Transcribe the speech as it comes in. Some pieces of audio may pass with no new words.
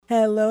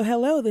Hello,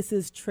 hello. This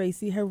is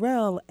Traci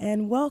Harrell,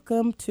 and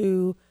welcome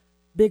to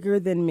Bigger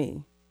Than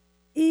Me.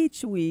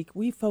 Each week,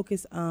 we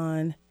focus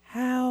on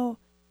how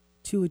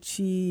to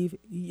achieve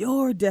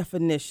your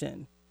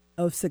definition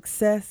of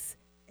success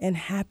and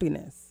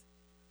happiness.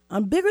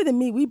 On Bigger Than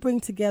Me, we bring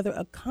together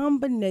a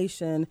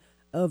combination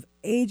of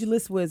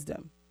ageless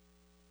wisdom,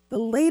 the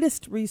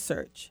latest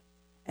research,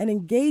 and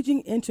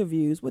engaging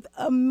interviews with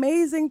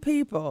amazing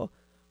people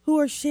who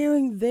are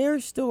sharing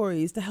their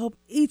stories to help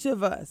each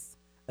of us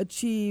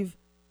achieve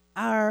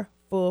our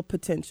full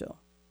potential.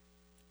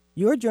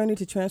 Your journey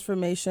to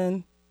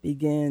transformation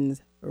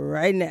begins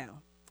right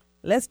now.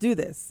 Let's do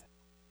this.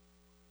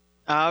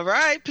 All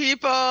right,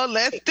 people,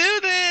 let's do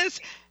this.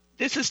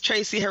 This is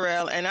Traci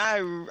Harrell, and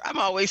I'm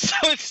always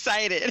so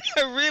excited.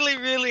 I really,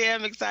 really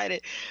am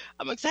excited.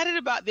 I'm excited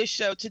about this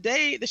show.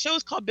 Today, the show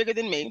is called Bigger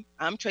Than Me.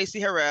 I'm Traci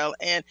Harrell,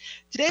 and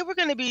today we're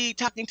going to be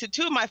talking to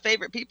two of my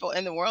favorite people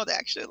in the world,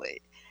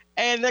 actually.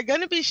 And they're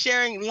going to be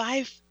sharing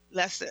life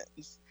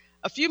lessons.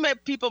 A few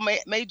people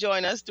may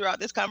join us throughout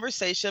this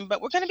conversation,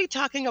 but we're going to be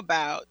talking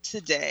about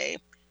today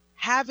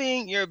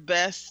having your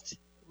best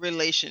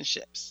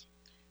relationships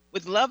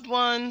with loved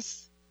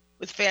ones,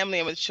 with family,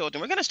 and with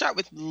children. We're going to start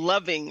with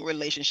loving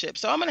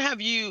relationships. So I'm going to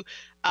have you,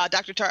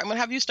 Dr. Tart, I'm going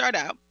to have you start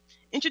out,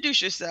 introduce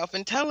yourself,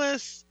 and tell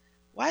us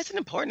why is it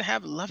important to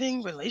have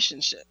loving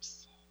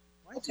relationships?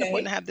 Why is it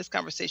important to have this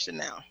conversation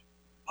now?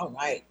 All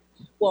right.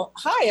 Well,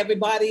 hi,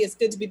 everybody. It's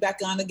good to be back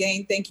on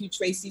again. Thank you,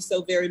 Traci,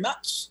 so very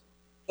much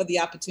for the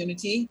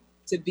opportunity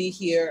to be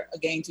here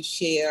again to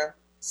share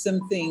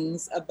some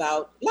things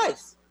about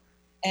life.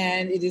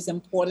 And it is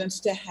important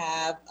to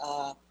have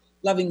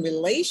loving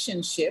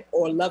relationship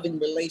or loving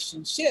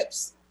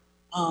relationships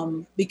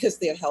because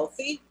they're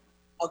healthy.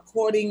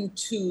 According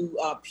to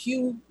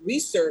Pew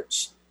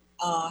Research,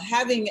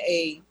 having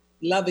a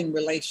loving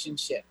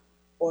relationship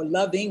or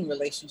loving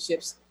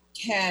relationships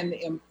can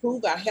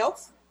improve our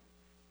health.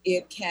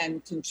 It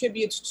can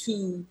contribute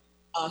to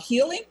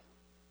healing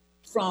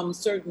from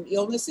certain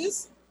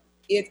illnesses.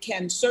 It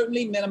can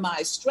certainly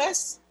minimize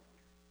stress,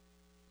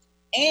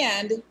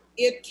 and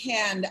it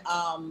can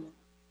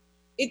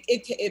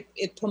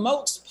it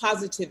promotes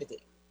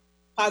positivity,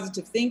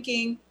 positive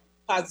thinking,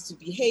 positive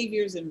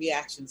behaviors and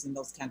reactions and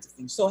those kinds of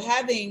things. So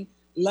having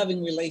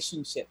loving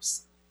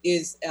relationships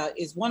is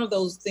one of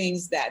those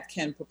things that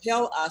can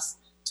propel us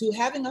to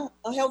having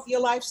a healthier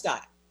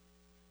lifestyle.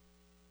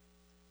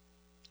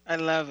 I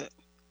love it.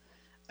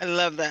 I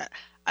love that.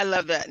 I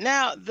love that.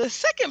 Now, the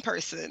second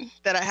person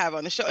that I have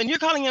on the show, and you're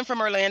calling in from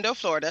Orlando,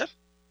 Florida.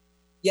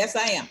 Yes,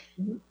 I am.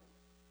 Mm-hmm.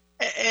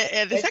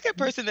 And the second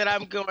person that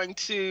I'm going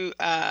to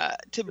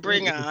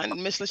bring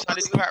on, Miss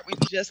LaShonda Duhart, we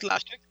just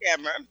lost your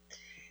camera,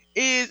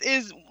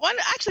 is one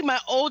actually my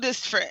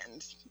oldest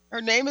friend.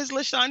 Her name is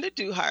LaShonda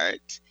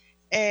Duhart,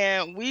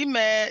 and we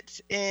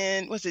met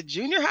in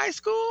junior high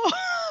school?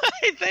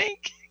 I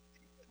think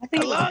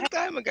a long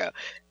time ago. It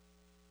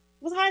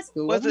was high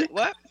school. Was it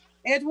what?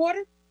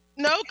 Edgewater?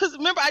 No, because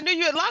remember I knew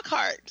you at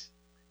Lockhart.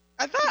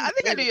 I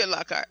think I knew you at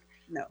Lockhart.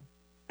 No,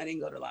 I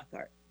didn't go to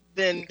Lockhart.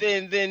 Then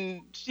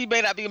she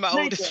may not be my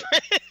oldest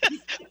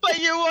friend, but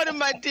you're one of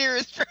my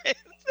dearest friends.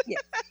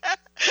 Yes.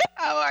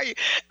 How are you?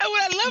 And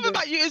what I love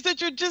about you is that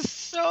you're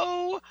just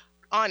so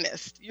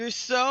honest. You're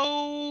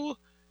so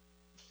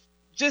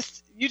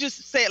you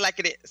just say it like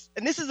it is.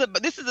 And this is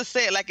a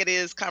say it like it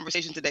is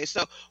conversation today.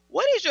 So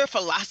what is your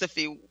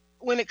philosophy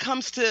when it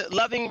comes to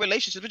loving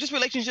relationships, or just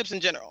relationships in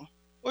general?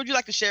 What would you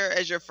like to share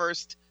as your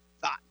first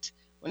thought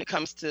when it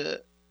comes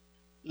to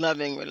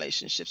loving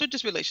relationships or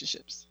just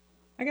relationships?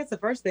 I guess the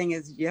first thing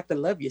is you have to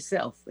love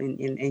yourself, and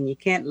you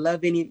can't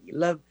love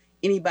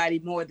anybody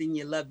more than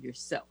you love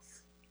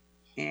yourself.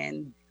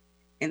 And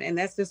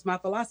that's just my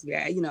philosophy.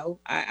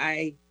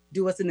 I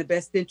do what's in the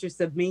best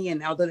interest of me.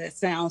 And although that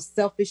sounds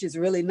selfish, it's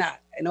really not.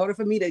 In order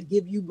for me to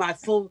give you my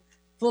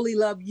fully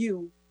love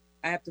you,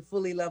 I have to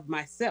fully love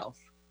myself.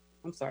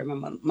 I'm sorry,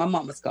 my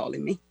mama's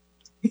calling me.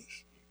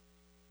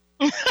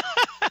 So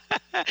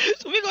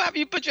we're gonna have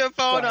you put your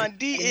phone on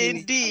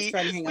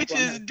DND, which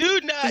is do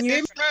not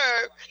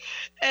disturb.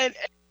 And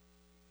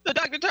so,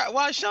 Dr. Tart,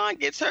 while Sean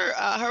gets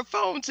her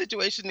phone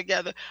situation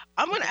together,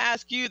 I'm going to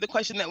ask you the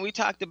question that we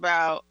talked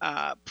about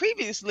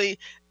previously,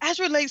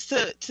 as relates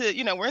to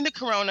we're in the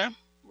corona,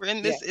 we're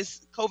in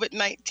this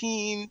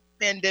COVID-19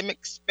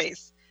 pandemic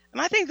space,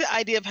 and I think the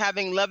idea of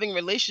having loving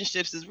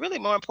relationships is really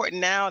more important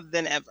now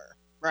than ever,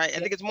 right? I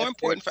think it's more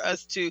important for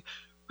us to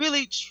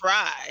really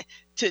try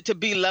to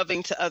be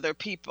loving to other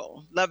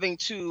people, loving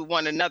to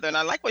one another. And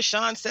I like what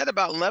Sean said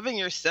about loving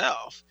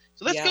yourself.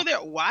 So let's go there.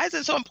 Why is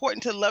it so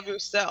important to love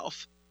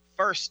yourself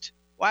first?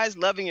 Why is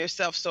loving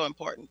yourself so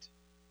important?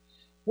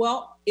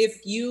 Well,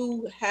 if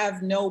you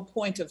have no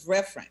point of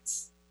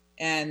reference,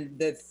 and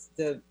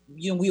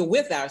we're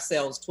with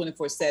ourselves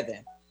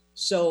 24/7.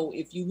 So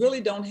if you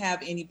really don't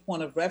have any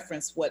point of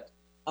reference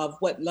of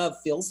what love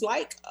feels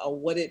like, or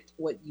what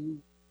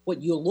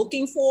you're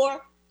looking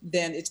for,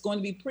 then it's going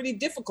to be pretty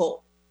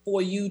difficult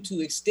for you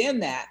to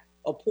extend that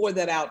or pour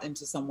that out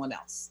into someone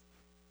else.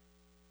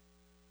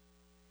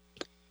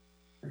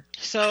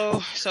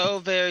 So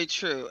very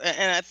true.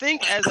 And I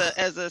think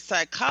as a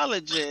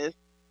psychologist,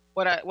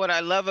 what I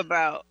love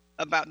about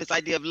this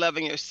idea of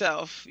loving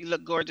yourself, you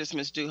look gorgeous,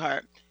 Miss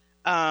Duhart,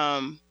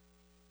 um,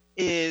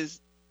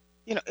 is,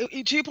 you know,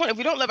 to your point, if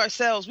we don't love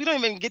ourselves, we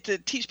don't even get to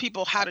teach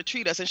people how to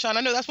treat us. And Sean,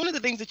 I know that's one of the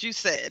things that you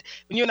said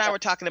when you and I were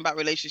talking about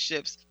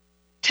relationships.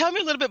 Tell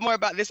me a little bit more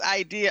about this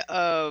idea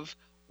of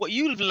what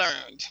you've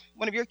learned,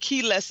 one of your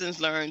key lessons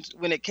learned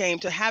when it came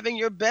to having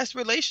your best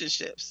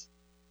relationships.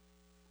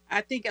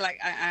 I think like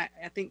I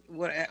think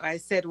what I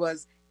said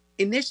was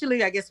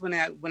initially, I guess when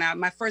I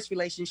my first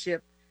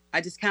relationship, I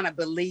just kind of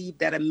believed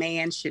that a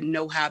man should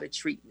know how to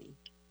treat me.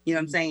 You know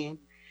what I'm saying?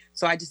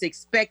 So I just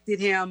expected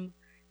him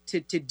to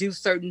do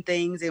certain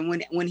things, and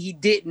when he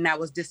didn't, I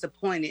was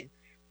disappointed.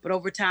 But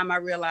over time, I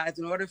realized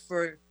in order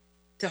for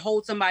to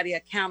hold somebody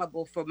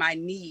accountable for my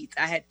needs,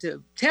 I had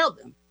to tell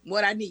them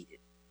what I needed.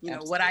 You know,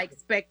 Absolutely. what I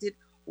expected,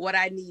 what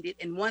I needed,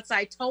 and once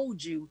I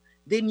told you,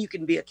 then you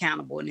can be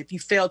accountable. And if you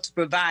failed to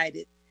provide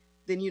it,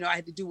 then I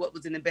had to do what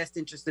was in the best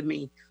interest of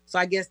me. So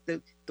I guess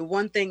the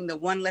one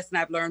lesson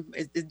I've learned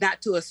is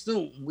not to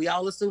assume. We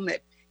all assume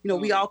that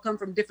we all come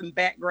from different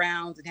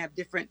backgrounds and have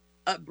different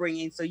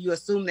upbringing. So you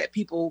assume that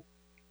people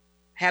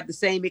have the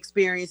same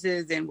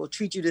experiences and will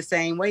treat you the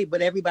same way,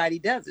 but everybody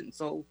doesn't.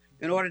 So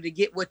in order to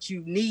get what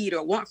you need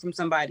or want from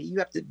somebody, you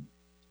have to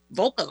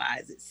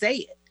vocalize it, say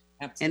it,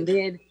 Absolutely. and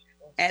then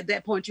at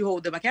that point you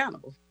hold them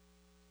accountable.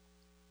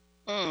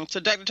 So,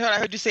 Dr. Todd, I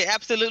heard you say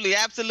absolutely,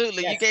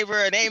 absolutely. Yes. You gave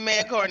her an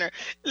amen corner.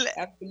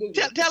 Absolutely.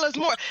 Tell us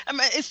more. I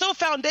mean, it's so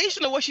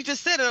foundational what she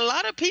just said, and a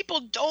lot of people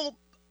don't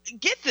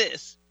get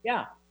this.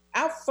 Yeah.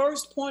 Our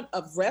first point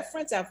of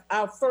reference,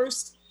 our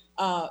first,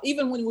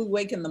 even when we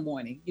wake in the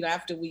morning,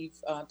 after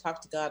we've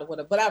talked to God or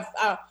whatever,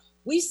 but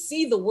we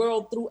see the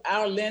world through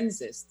our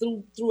lenses,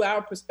 through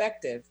our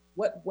perspective,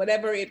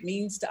 whatever it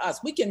means to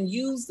us. We can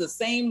use the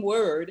same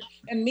word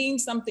and mean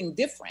something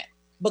different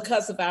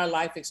because of our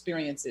life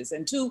experiences.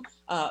 And to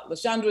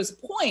Lashandra's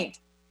point,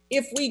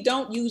 if we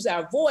don't use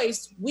our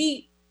voice,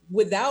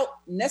 without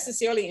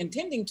necessarily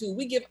intending to,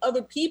 we give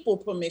other people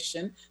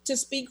permission to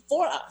speak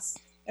for us.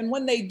 And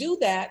when they do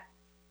that,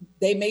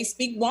 they may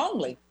speak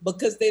wrongly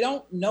because they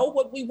don't know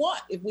what we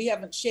want if we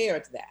haven't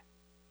shared that.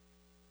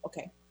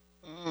 Okay.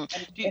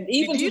 And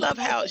even do you love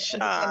how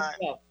Sean?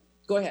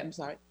 Go ahead. I'm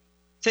sorry.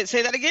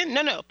 Say that again.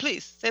 No,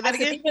 please say that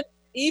again.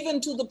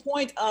 Even to the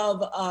point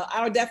of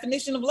our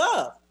definition of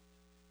love.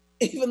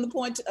 Even the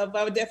point of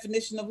our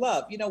definition of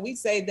love. We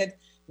say that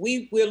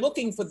we're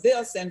looking for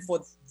this, and for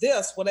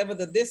this, whatever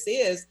this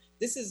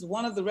is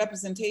one of the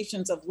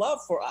representations of love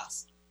for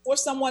us. For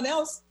someone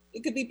else,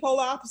 it could be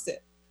polar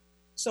opposite.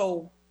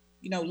 So,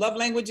 love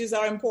languages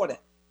are important.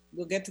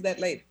 We'll get to that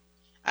later.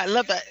 I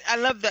love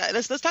that.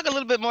 Let's talk a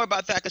little bit more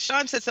about that, because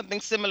Sean said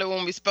something similar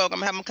when we spoke.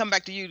 I'm having to come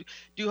back to you,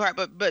 Duhart,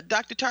 but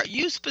Dr. Tart,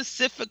 you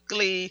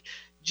specifically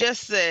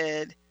just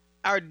said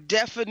our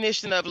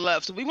definition of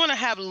love. So we want to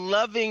have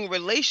loving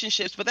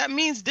relationships, but that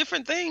means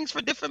different things for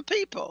different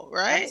people,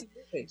 right?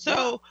 Absolutely.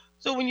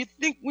 So when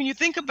you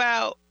think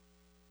about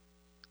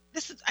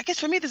this, I guess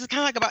for me, this is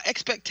kind of like about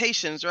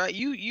expectations, right?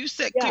 You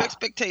set clear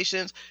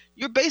expectations.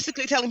 You're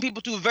basically telling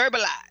people to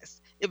verbalize.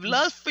 If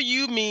love for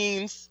you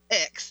means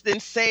X,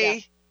 then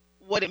say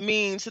what it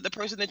means to the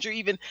person that you're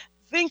even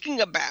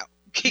thinking about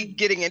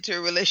getting into a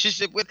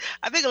relationship with.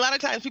 I think a lot of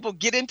times people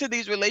get into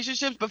these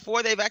relationships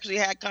before they've actually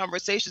had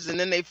conversations, and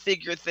then they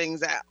figure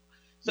things out.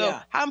 So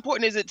how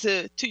important is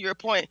it to your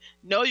point,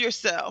 know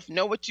yourself,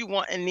 know what you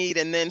want and need,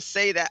 and then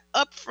say that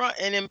up front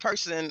and in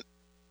person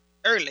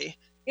early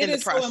in the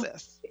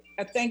process?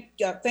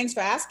 Thanks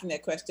for asking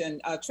that question,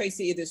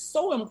 Traci. It is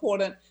so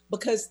important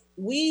because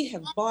we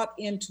have bought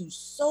into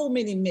so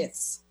many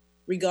myths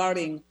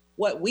regarding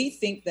what we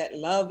think that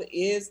love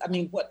is. I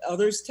mean, what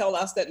others tell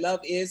us that love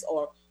is,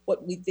 or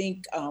what we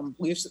think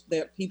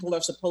that people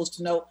are supposed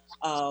to know.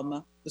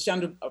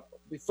 Lashondra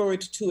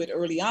referred to it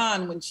early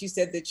on when she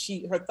said that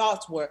her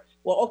thoughts were,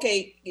 well,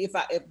 okay, if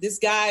this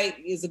guy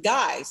is a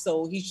guy,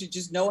 so he should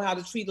just know how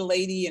to treat a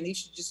lady, and he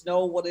should just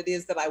know what it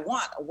is that I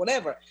want or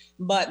whatever,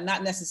 but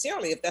not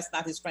necessarily if that's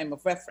not his frame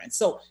of reference.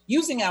 So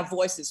using our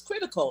voice is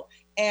critical,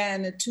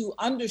 and to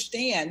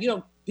understand,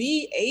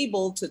 be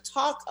able to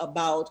talk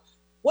about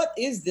what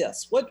is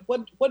this? What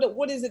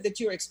is it that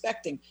you're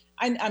expecting?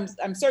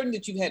 I'm certain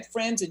that you've had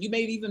friends, and you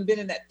may have even been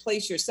in that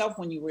place yourself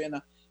when you were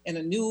in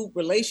a new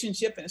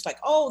relationship, and it's like,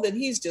 oh, that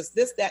he's just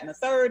this, that, and the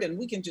third, and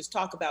we can just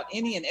talk about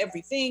any and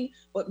everything.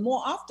 But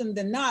more often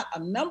than not, a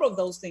number of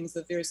those things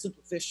are very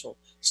superficial.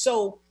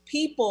 So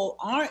people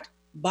aren't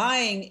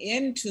buying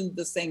into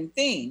the same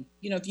thing.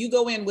 If you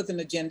go in with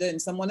an agenda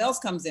and someone else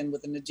comes in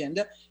with an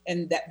agenda,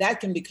 and that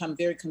can become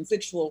very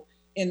conflictual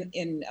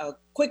in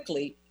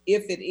quickly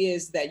if it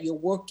is that you're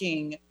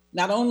working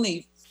not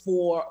only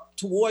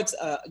towards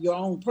your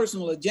own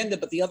personal agenda,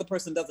 but the other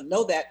person doesn't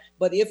know that.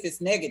 But if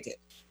it's negative,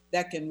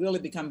 that can really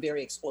become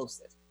very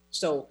explosive.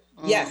 So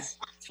yes,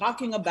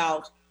 talking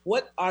about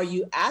what are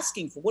you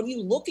asking for? What are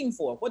you looking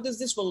for? What does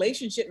this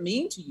relationship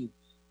mean to you?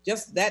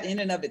 Just that in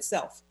and of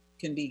itself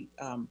can be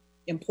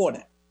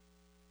important.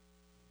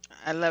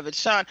 I love it,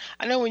 Sean.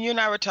 I know when you and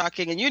I were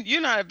talking, and you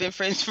and I have been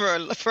friends for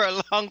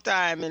a long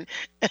time, and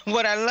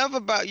what I love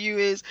about you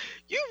is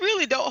you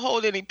really don't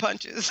hold any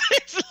punches.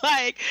 It's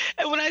like,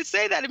 and when I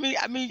say that,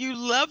 I mean you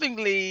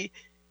lovingly.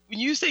 When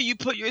you say you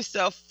put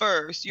yourself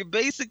first, you're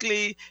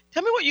basically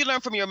tell me what you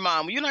learned from your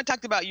mom. You and I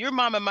talked about your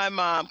mom and my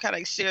mom kind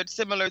of shared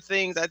similar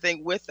things, I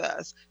think, with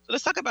us. So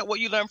let's talk about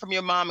what you learned from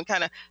your mom and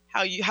kind of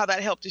how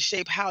that helped to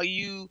shape how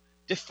you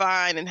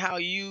define and how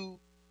you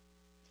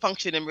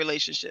function in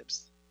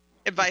relationships.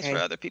 Advice for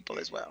Okay. other people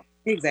as well.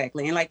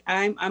 Exactly. And like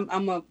I'm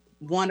a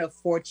one of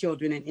four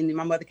children, and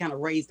my mother kind of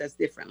raised us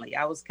differently.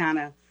 I was kind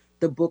of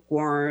the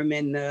bookworm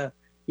and the,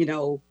 you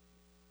know,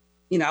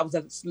 I was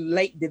a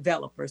late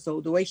developer.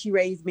 So the way she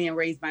raised me and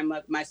raised my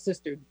mother, my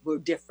sister were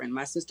different.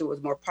 My sister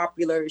was more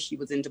popular. She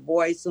was into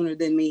boys sooner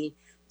than me.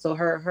 So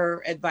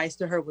her advice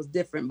to her was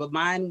different. But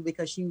mine,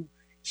 because she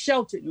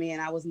sheltered me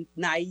and I was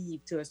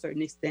naive to a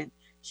certain extent,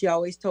 she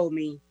always told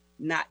me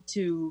not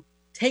to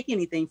take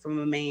anything from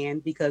a man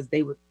because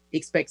they would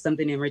expect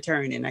something in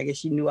return. And I guess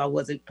she knew I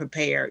wasn't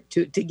prepared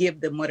to give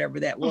them whatever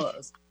that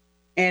was.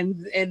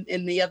 And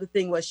the other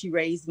thing was she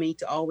raised me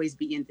to always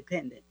be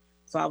independent.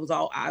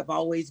 So I've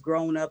always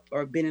grown up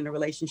or been in a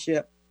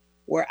relationship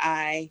where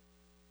I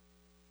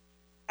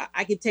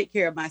can take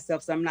care of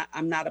myself. So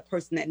I'm not a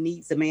person that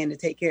needs a man to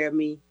take care of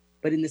me,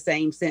 but in the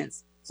same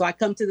sense. So I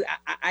come to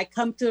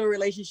a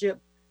relationship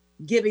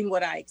giving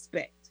what I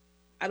expect.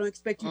 I don't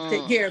expect you to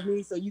take care of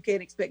me, so you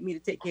can't expect me to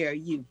take care of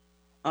you.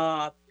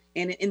 And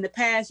in the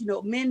past,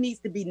 men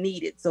needs to be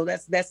needed. So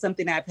that's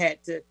something I've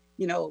had to,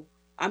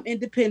 I'm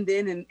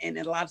independent and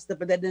a lot of stuff,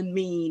 but that doesn't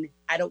mean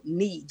I don't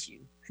need you.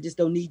 I just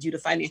don't need you to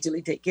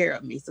financially take care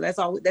of me. So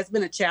that's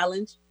been a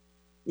challenge,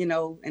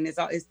 and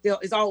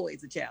it's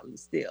always a challenge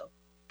still.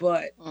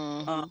 But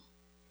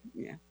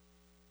yeah.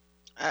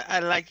 I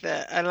like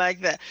that. I like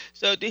that.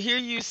 So to hear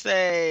you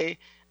say,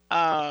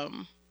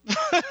 to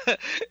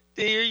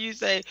hear you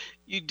say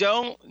you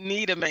don't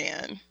need a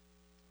man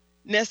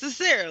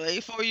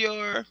necessarily for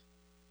your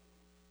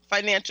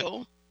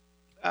financial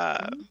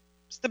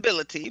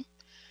stability.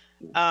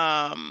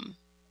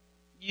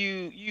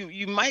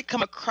 You might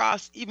come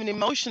across even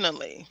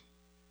emotionally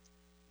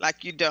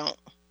like you don't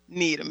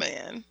need a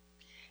man.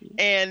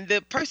 And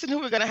the person who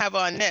we're going to have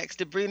on next,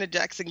 Debrina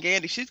Jackson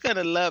Gandy, she's going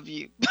to love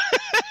you.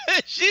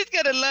 She's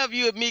going to love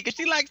you and me because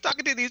she likes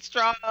talking to these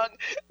strong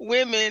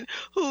women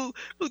who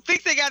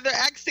think they got their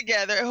acts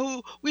together,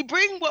 who we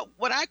bring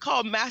what I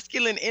call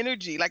masculine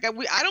energy. Like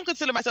I don't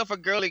consider myself a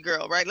girly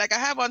girl, right? Like I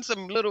have on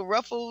some little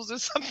ruffles or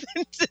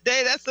something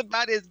today. That's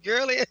about as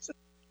girly as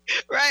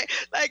right?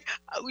 Like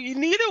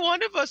neither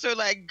one of us are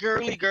like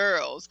girly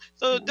girls.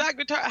 So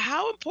Dr. Tar,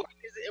 how important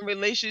is it in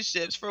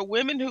relationships for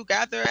women who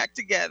got their act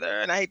together?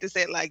 And I hate to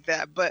say it like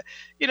that, but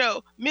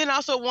men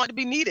also want to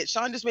be needed.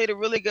 Sean just made a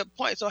really good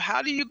point. So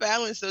how do you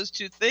balance those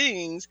two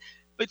things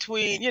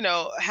between,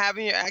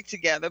 having your act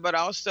together, but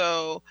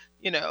also,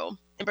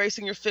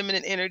 embracing your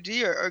feminine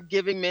energy or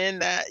giving men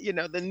that,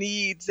 the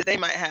needs that they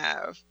might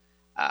have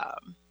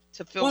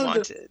to feel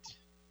wanted?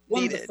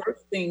 One of the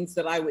first things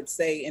that I would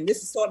say, and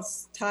this sort of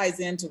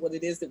ties into what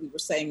it is that we were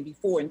saying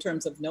before in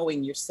terms of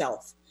knowing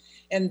yourself,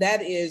 and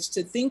that is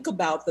to think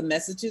about the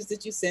messages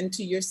that you send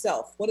to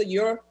yourself. What does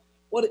your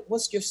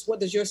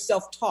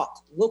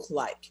self-talk look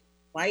like,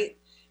 right?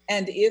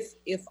 And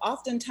if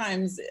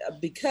oftentimes,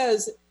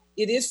 because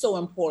it is so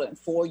important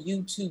for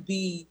you to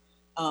be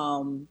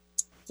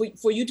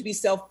for you to be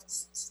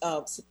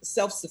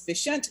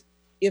self-sufficient,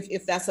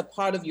 if that's a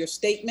part of your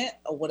statement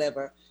or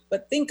whatever.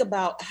 But think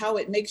about how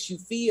it makes you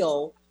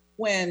feel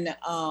when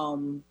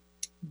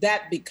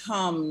that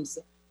becomes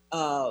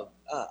a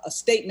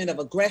statement of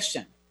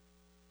aggression.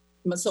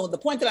 So the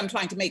point that I'm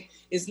trying to make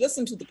is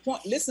listen to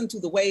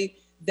the way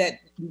that,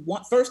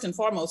 first and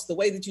foremost, the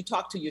way that you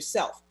talk to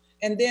yourself.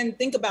 And then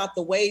think about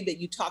the way that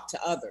you talk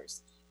to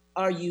others.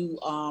 Are you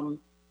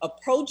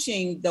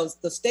approaching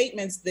the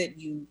statements that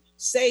you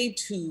say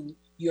to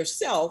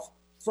yourself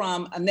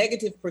from a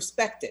negative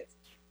perspective?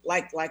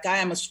 Like I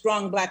am a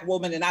strong Black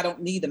woman and I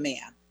don't need a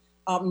man.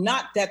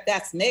 Not that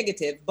that's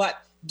negative,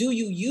 but do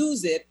you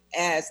use it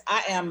as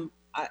I'm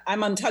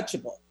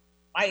untouchable,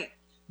 right?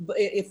 But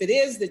if it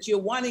is that you're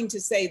wanting to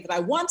say that I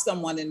want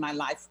someone in my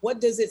life, what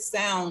does it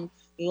sound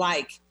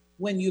like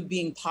when you're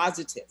being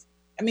positive?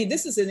 I mean,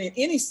 this is in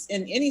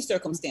any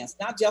circumstance,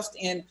 not just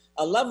in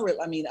a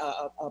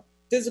a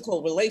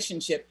physical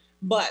relationship,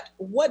 but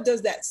what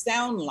does that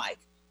sound like?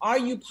 Are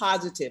you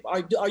positive?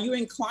 Are you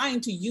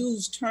inclined to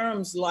use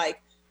terms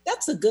like,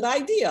 that's a good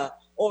idea,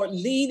 or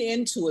lean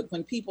into it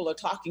when people are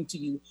talking to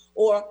you?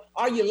 Or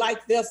are you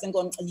like this and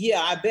going,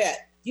 yeah, I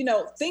bet?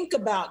 Think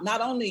about not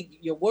only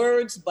your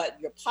words, but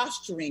your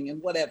posturing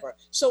and whatever.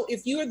 So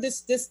if you're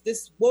this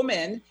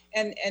woman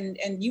and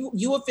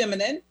you are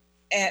feminine,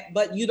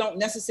 but you don't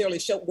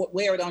necessarily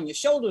wear it on your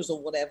shoulders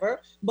or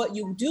whatever, but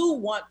you do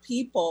want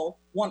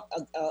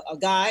a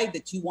guy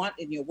that you want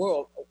in your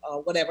world,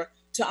 whatever,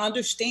 to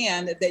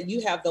understand that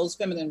you have those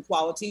feminine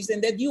qualities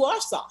and that you are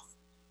soft.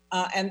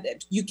 And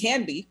you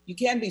can be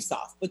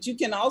soft, but you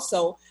can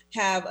also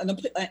have an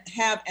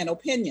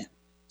opinion.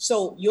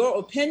 So your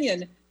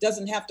opinion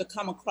doesn't have to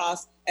come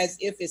across as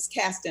if it's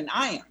cast in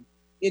iron.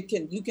 You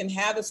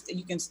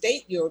can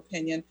state your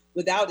opinion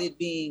without it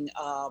being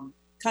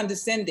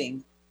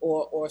condescending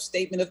or a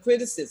statement of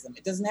criticism.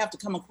 It doesn't have to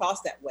come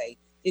across that way.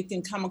 It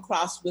can come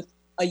across with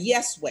a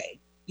yes way.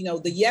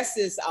 The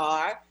yeses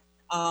are,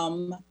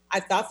 I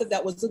thought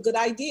that was a good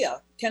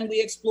idea. Can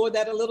we explore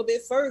that a little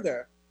bit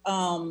further?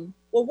 Well,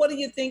 what do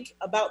you think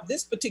about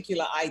this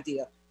particular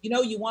idea?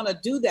 You want to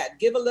do that,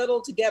 give a little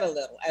to get a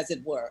little, as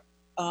it were.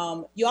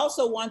 You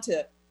also want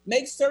to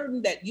make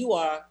certain that you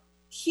are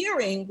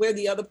hearing where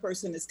the other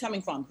person is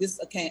coming from. This,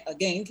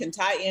 again, can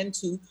tie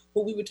into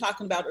what we were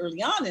talking about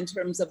early on in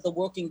terms of the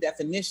working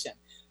definition.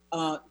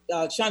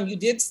 Sean, you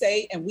did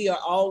say, and we are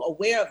all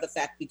aware of the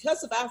fact,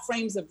 because of our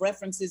frames of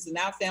references and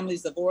our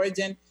families of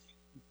origin,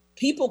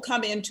 people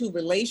come into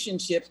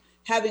relationships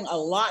having a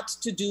lot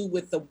to do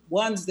with the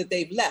ones that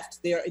they've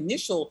left, their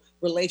initial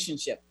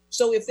relationship.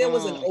 So if there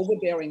was an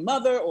overbearing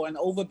mother or an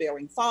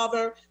overbearing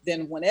father,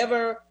 then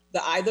whenever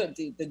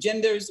the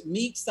genders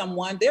meet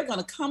someone, they're going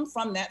to come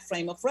from that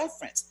frame of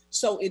reference.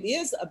 So it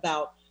is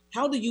about,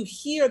 how do you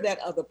hear that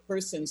other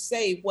person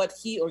say what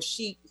he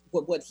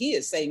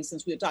is saying,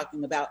 since we're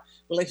talking about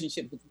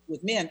relationship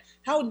with men?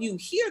 How do you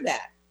hear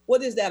that?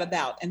 What is that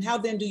about? And how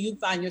then do you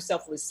find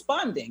yourself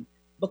responding?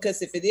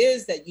 Because if it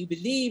is that you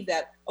believe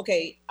that,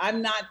 okay,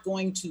 I'm not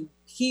going to,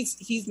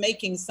 he's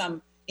making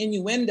some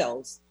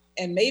innuendos,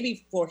 and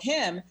maybe for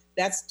him,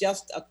 that's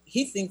just,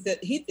 he thinks that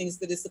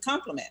it's a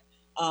compliment.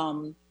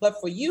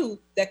 But for you,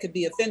 that could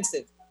be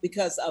offensive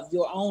because of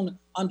your own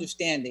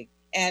understanding.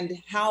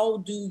 And how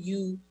do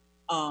you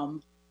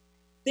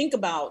think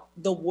about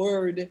the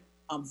word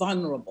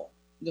vulnerable?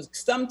 Because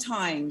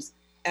sometimes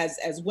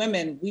as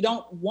women, we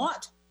don't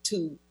want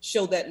to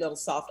show that little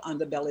soft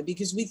underbelly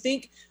because we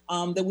think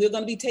that we're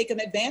going to be taken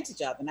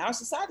advantage of. And our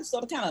society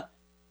sort of kind of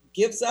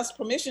gives us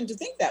permission to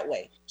think that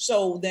way.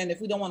 So then if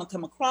we don't want to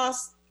come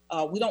across,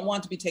 we don't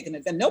want to be taken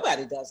advantage.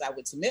 Nobody does, I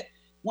would submit,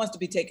 wants to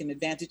be taken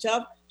advantage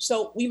of.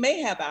 So we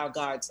may have our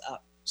guards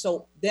up.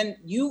 So then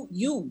you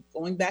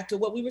going back to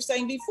what we were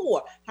saying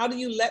before, how do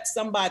you let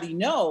somebody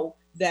know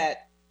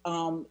that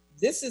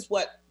this is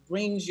what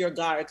brings your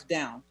guards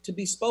down, to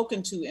be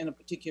spoken to in a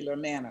particular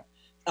manner,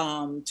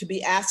 to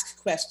be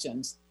asked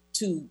questions,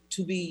 to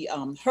be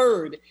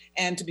heard,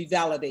 and to be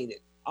validated?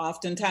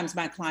 Oftentimes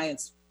my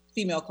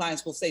female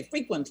clients will say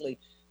frequently,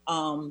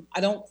 I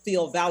don't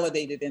feel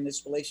validated in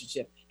this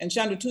relationship. And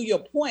Chandra, to your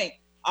point,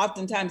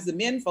 oftentimes the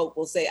men folk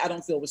will say, I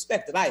don't feel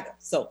respected either.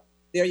 So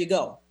there you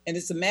go. And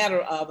it's a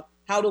matter of,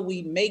 how do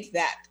we make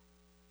that,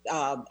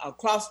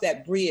 across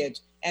that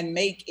bridge and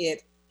make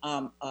it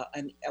a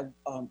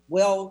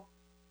well-formed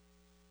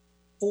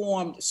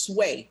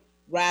sway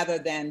rather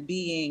than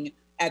being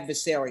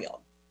adversarial.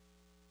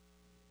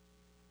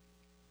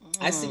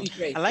 I see you,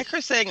 Traci. I like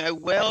her saying a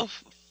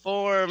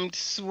well-formed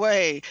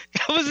sway.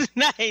 That was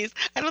nice.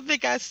 I don't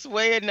think I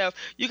sway enough.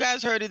 You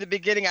guys heard at the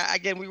beginning,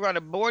 again, we were on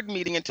a board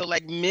meeting until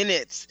like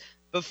minutes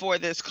before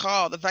this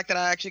call. The fact that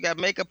I actually got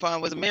makeup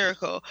on was a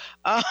miracle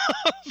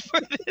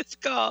for this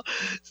call.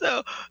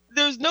 So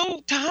there's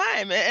no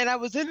time. And I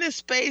was in this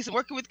space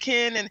working with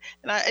Ken, and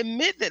I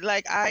admit that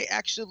like I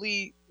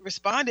actually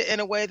responded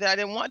in a way that I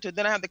didn't want to.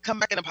 Then I had to come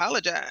back and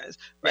apologize,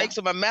 right? Yeah.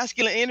 So my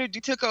masculine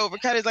energy took over,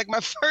 kind of like my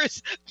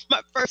first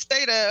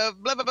state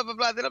of blah, blah, blah, blah,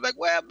 blah. Then I'm like,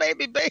 well,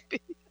 baby.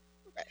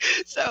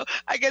 So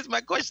I guess my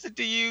question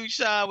to you,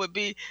 Sean, would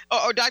be,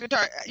 or Dr.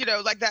 Tar,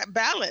 like that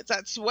balance,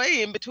 that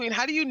sway in between.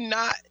 How do you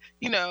not,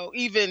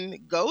 even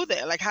go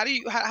there? Like, how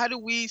do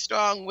we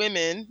strong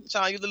women,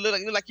 Sean, you look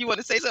like you want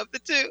to say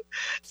something too.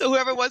 So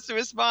whoever wants to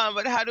respond,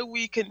 but how do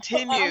we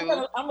continue? I'm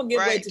gonna give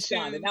way to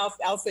Sean, and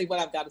I'll say what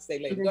I've got to say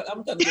later.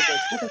 I'm gonna give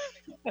way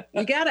to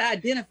You got to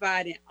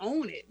identify it and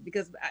own it,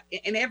 because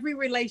in every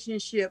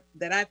relationship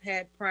that I've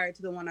had prior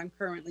to the one I'm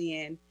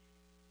currently in,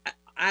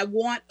 I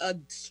want a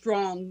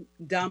strong,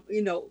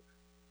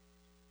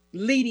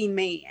 leading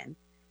man,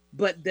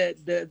 but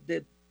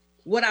the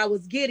what I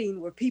was getting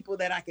were people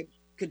that I could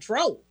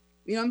control.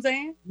 You know what I'm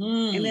saying?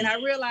 And then I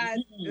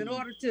realized in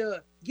order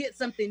to get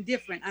something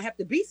different, I have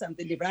to be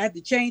something different. I have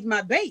to change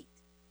my bait.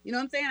 You know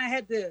what I'm saying? I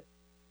had to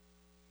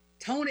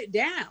tone it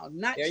down,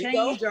 not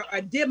change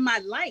or dim my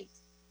light.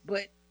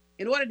 But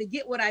in order to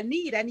get what I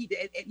need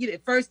to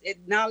first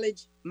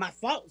acknowledge my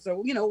faults or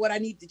what I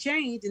need to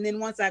change, and then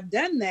once I've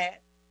done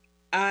that,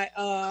 I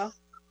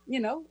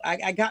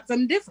got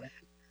something different.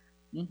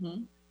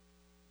 Mm-hmm.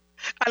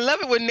 I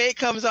love it when Nate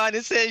comes on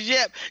and says,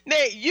 yep,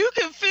 Nate, you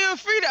can feel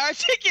free to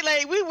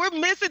articulate. We're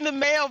missing the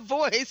male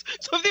voice.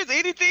 So if there's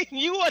anything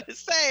you want to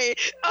say,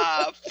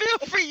 feel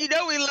free.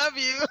 We love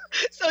you.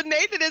 So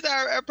Nathan is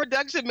our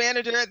production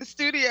manager at the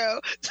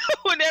studio. So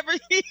whenever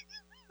he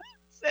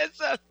says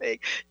something,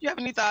 do you have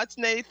any thoughts,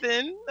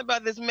 Nathan,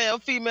 about this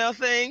male-female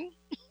thing?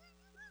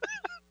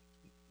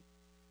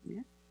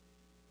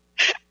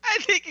 I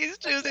think he's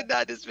choosing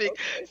not to speak.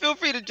 Feel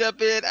free to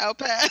jump in. I'll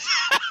pass.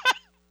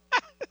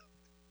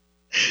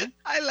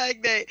 I like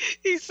Nate.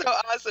 He's so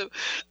awesome.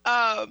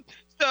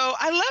 So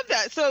I love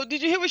that. So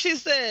did you hear what she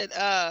said?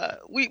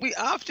 We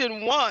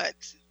often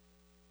want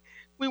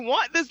we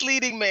want this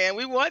leading man.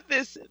 We want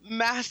this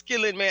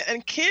masculine man.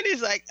 And Ken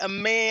is like a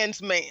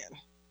man's man.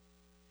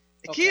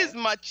 Like, Okay. he is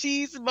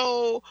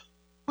machismo,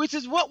 which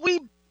is what we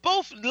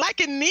both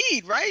like and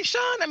need, right,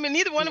 Sean? I mean,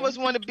 neither one of us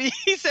want to be.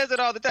 He says it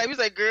all the time. He's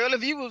like, girl,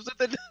 if you was with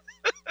the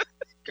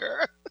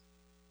girl,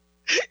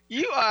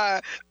 you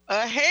are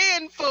a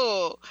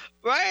handful,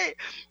 right?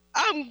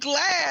 I'm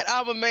glad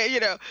I'm a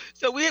man,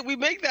 So we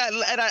make that,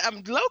 and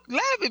I'm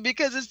laughing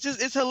because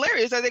it's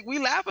hilarious. I think we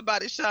laugh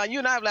about it, Sean. You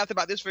and I have laughed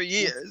about this for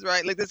years,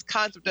 right? Like this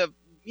concept of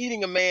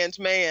needing a man's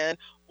man,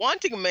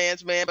 wanting a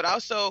man's man, but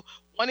also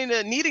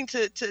needing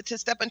to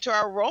step into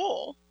our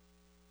role.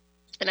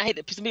 And I hate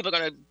that some people are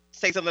going to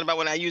say something about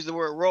when I use the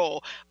word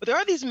role, but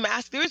there is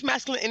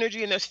masculine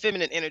energy and there's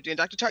feminine energy. And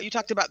Dr. Tart, you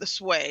talked about the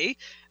sway.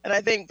 And I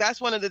think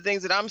that's one of the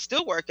things that I'm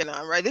still working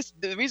on, right?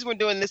 The reason we're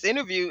doing this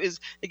interview is,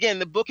 again,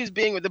 the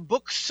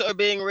books are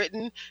being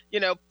written,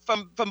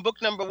 from book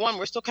number 1.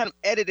 We're still kind of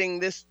editing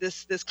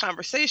this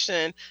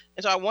conversation.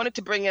 And so I wanted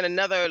to bring in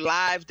another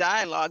live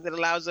dialogue that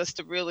allows us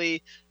to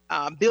really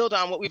build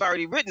on what we've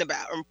already written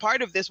about. And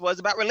part of this was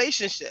about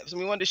relationships.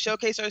 And we wanted to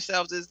showcase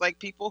ourselves as like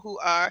people who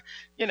are,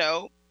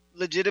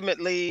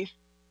 legitimately,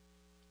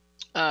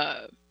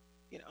 on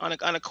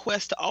a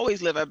quest to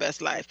always live our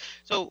best life.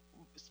 So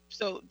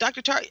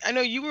Dr. Tart, I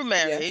know you were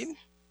married. Yes,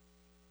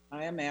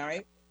 I am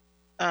married.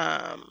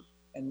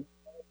 And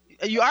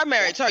you are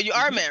married. Sorry, you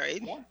are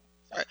married. Yeah.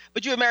 Sorry,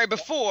 but you were married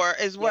before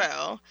as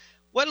well.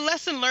 What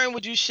lesson learned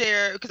would you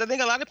share? Because I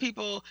think a lot of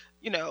people,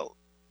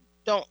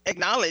 don't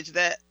acknowledge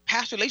that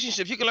past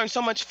relationships, you can learn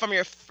so much from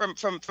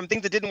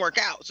things that didn't work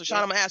out. So Sean,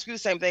 I'm gonna ask you the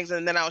same things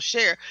and then I'll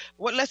share.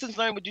 What lessons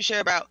learned would you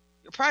share about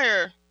your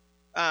prior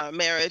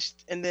marriage,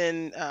 and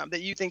then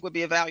that you think would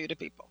be of value to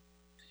people?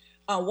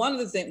 One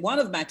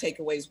of my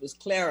takeaways was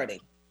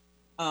clarity.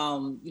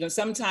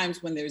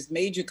 Sometimes when there's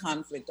major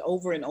conflict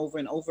over and over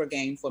and over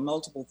again for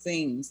multiple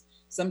things,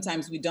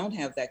 sometimes we don't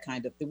have that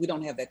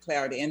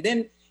clarity. And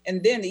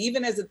then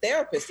even as a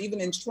therapist, even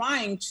in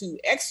trying to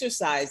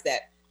exercise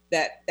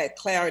that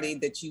clarity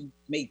that you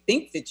may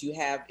think that you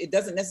have, it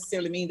doesn't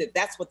necessarily mean that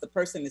that's what the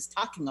person is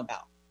talking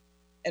about.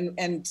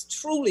 And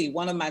truly,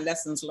 one of my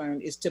lessons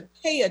learned is to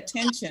pay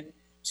attention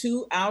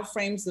to our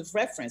frames of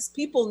reference.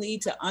 People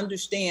need to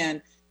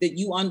understand that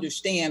you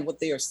understand what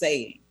they are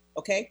saying,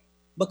 okay?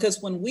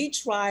 Because when we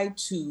try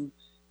to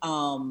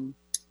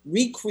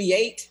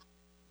recreate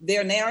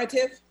their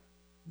narrative,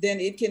 then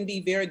it can be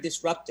very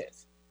disruptive,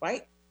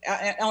 right?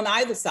 On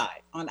either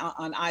side.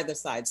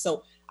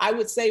 So I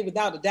would say,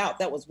 without a doubt,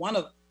 that was one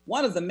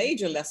of the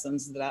major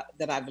lessons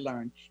that I've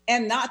learned.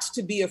 And not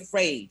to be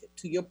afraid,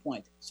 to your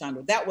point,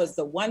 Chandra. That was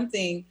the one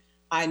thing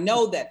I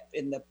know, that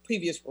in the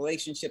previous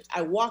relationships,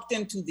 I walked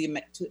into the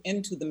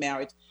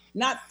marriage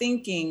not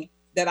thinking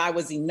that I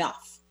was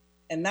enough.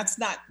 And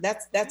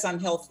that's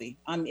unhealthy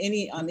on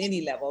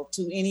any level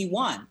to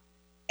anyone.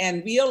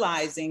 And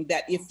realizing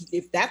that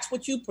if that's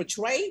what you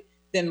portray,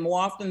 then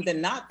more often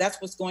than not, that's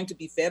what's going to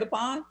be fed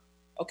upon.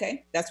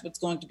 Okay, that's what's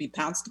going to be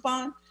pounced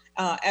upon,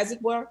 as it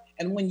were.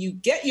 And when you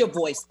get your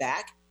voice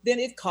back, then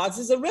it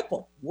causes a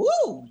ripple.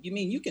 Woo! You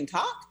mean you can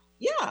talk?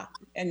 Yeah.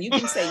 And you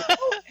can say,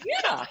 oh,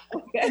 yeah.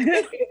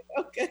 Okay.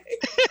 Okay.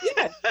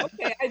 Yes.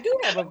 Okay. I do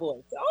have a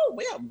voice. Oh,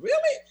 well,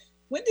 really?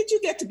 When did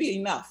you get to be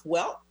enough?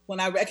 Well,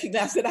 when I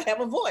recognize that I have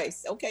a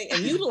voice. Okay.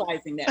 And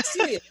utilizing that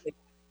seriously,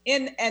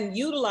 and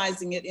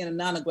utilizing it in a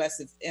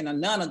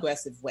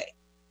non-aggressive way.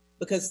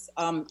 Because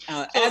even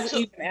as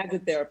a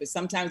therapist,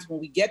 sometimes when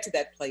we get to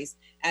that place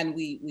and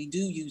we do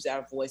use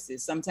our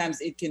voices,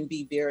 sometimes it can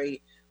be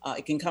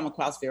it can come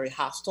across very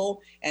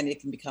hostile, and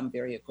it can become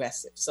very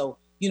aggressive. So,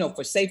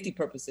 for safety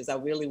purposes, I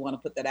really want to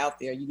put that out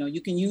there.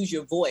 You can use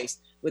your voice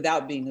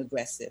without being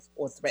aggressive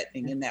or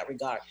threatening in that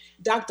regard.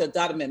 Dr.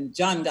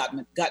 John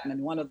Gottman,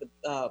 one of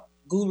the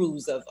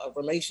gurus of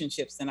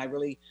relationships, and I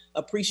really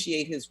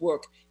appreciate his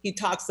work. He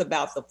talks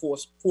about the four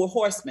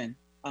horsemen.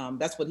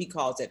 That's what he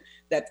calls it.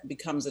 That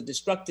becomes a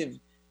destructive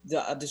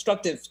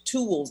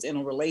tools in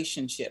a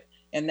relationship,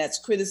 and that's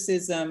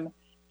criticism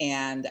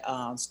and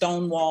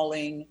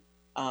stonewalling,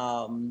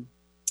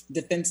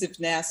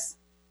 defensiveness,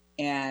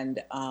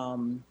 and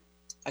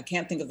I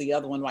can't think of the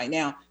other one right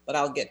now, but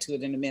I'll get to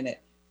it in a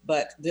minute.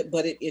 But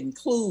it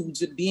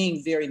includes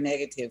being very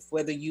negative,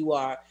 whether you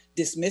are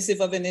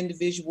dismissive of an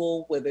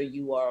individual, whether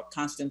you are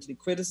constantly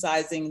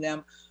criticizing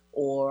them,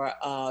 or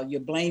you're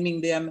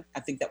blaming them.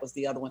 I think that was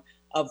the other one,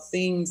 of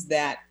things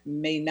that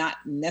may not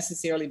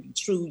necessarily be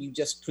true. You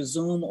just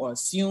presume or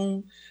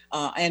assume,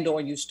 and or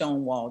you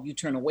stonewall, you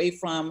turn away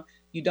from,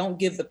 you don't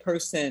give the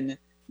person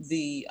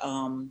the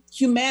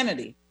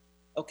humanity.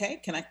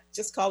 Okay, can I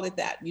just call it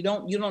that? You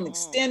don't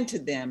extend to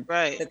them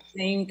the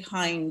same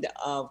kind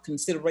of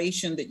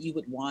consideration that you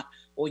would want,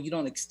 or you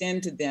don't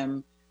extend to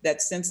them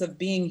that sense of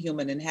being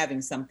human and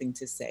having something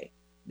to say.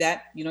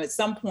 That, at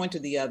some point or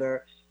the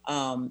other,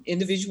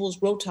 individuals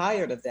grow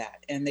tired of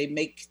that, and they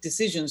make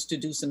decisions to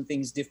do some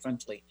things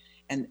differently.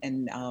 And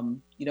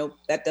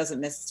that doesn't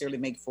necessarily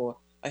make for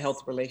a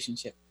healthy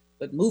relationship.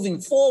 But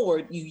moving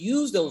forward, you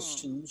use those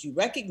tools, you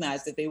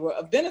recognize that they were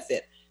of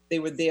benefit. They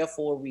were there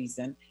for a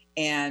reason,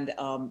 and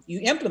you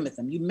implement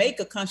them. You make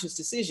a conscious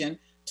decision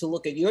to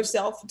look at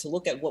yourself, to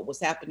look at what was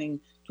happening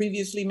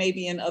previously,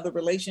 maybe in other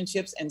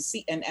relationships, and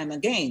see. And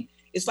again,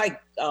 it's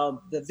like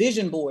the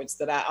vision boards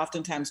that I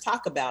oftentimes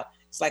talk about.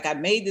 It's like I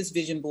made this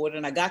vision board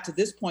and I got to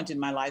this point in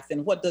my life.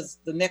 Then what does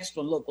the next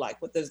one look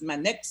like? What does my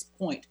next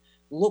point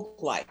look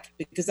like?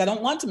 Because I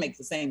don't want to make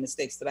the same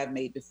mistakes that I've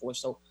made before.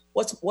 So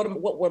what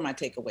were my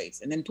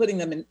takeaways? And then putting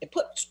them in,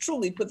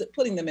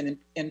 putting them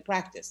in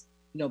practice.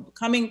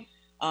 Becoming.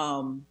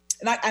 And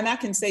I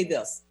can say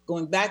this,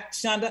 going back,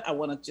 Shonda, I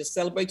want to just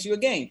celebrate you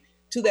again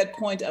to that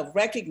point of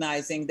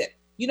recognizing that,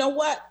 you know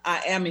what,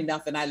 I am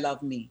enough and I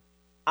love me.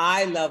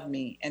 I love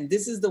me. And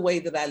this is the way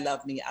that I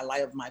love me. I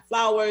love my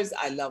flowers.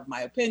 I love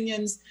my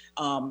opinions,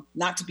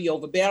 not to be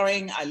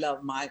overbearing. I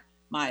love my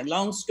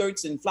long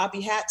skirts and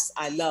floppy hats.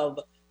 I love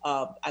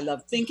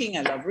thinking.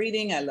 I love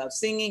reading. I love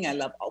singing. I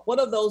love, what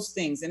are those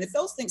things? And if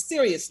those things,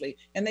 seriously,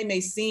 and they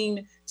may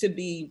seem to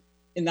be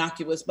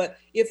innocuous, but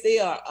if they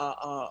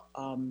are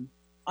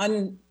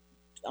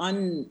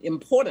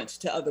unimportant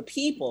to other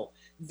people,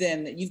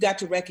 then you've got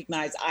to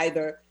recognize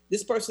either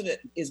this person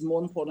is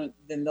more important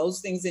than those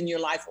things in your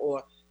life,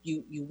 or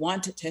you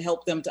want to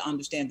help them to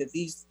understand that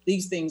these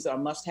things are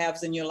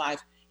must-haves in your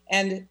life,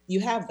 and you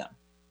have them.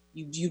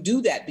 You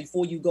do that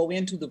before you go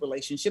into the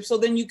relationship, so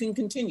then you can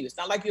continue. It's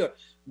not like you're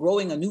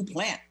growing a new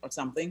plant or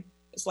something.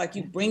 It's like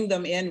you bring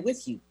them in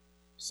with you,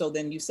 so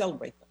then you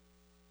celebrate them.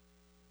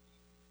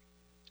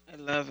 I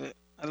love it.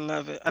 I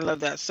love it. I love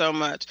that so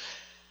much.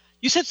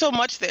 You said so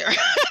much there.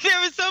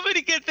 There were so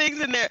many good things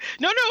in there.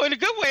 No, in a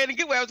good way, I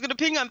was going to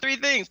ping on 3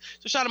 things.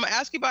 So, Sean, I'm going to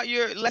ask you about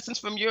your lessons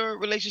from your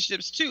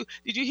relationships, too.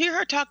 Did you hear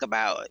her talk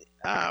about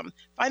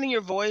finding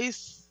your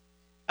voice?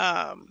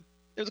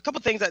 There's a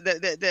couple things that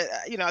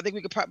I think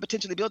we could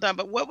potentially build on.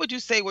 But what would you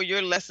say were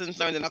your lessons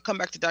learned? And I'll come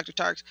back to Dr.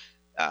 Tark's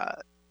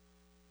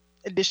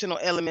additional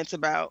elements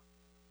about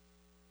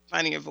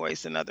finding your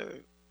voice and other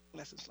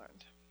lessons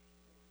learned.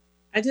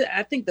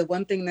 I think the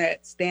one thing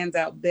that stands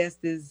out best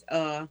is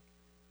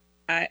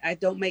I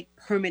don't make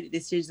permanent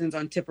decisions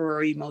on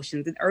temporary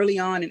emotions. And early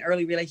on in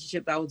early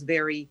relationships, I was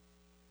very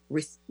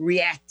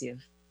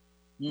reactive.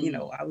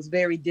 I was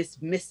very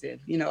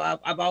dismissive.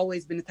 I've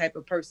always been the type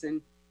of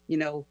person,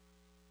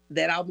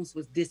 that almost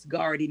was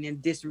discarding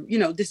and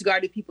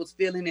discarded people's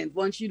feelings. And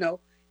once,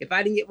 if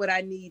I didn't get what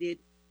I needed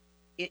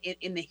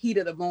in the heat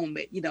of the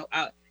moment,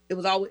 it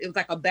was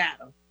like a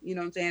battle, you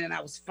know what I'm saying? And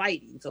I was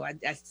fighting. So I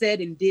said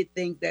and did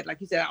things that,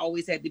 like you said, I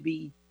always had to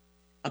be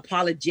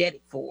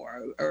apologetic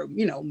for, or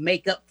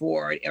make up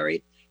for it, or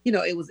it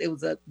was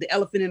the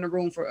elephant in the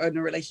room in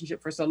a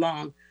relationship for so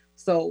long.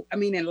 So I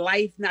mean, in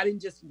life, not in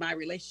just my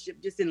relationship,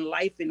 just in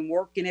life and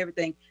work and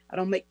everything, I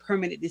don't make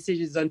permanent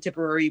decisions on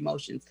temporary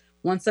emotions.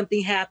 Once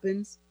something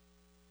happens,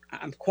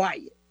 I'm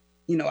quiet.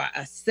 I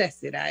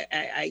assess it.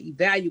 I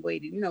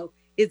evaluate it.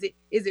 Is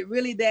it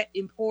really that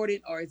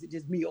important, or is it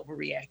just me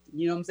overreacting?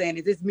 You know what I'm saying?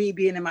 Is this me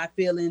being in my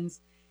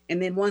feelings?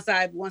 And then once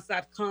I've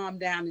calmed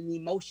down and the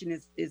emotion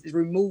is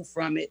removed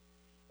from it,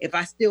 if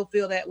I still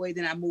feel that way,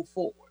 then I move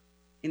forward.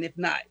 And if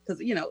not,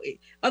 because,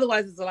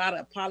 otherwise it's a lot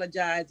of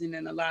apologizing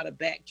and a lot of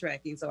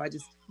backtracking. So I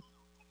just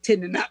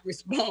tend to not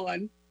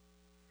respond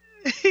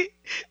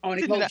on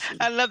emotion.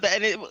 I love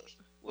that. And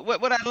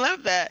what I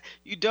love that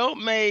you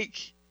don't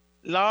make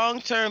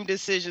long-term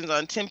decisions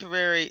on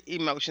temporary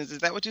emotions. Is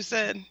that what you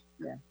said?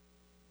 Yeah.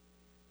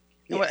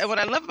 Yes. And what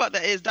I love about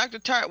that is, Dr.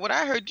 Tart, what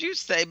I heard you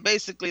say,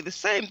 basically the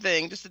same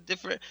thing, just a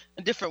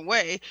different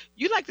way.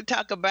 You like to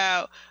talk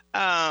about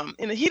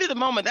in the heat of the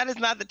moment. That is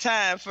not the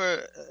time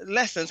for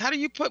lessons. How do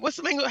you what's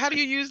the lingo? How do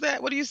you use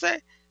that? What do you say?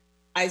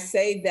 I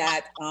say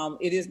that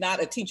it is not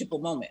a teachable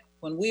moment.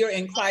 When we are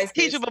in crisis,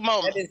 teachable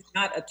moment. That is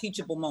not a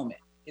teachable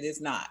moment. It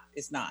is not.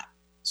 It's not.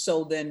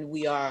 So then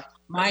we are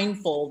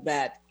mindful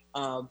that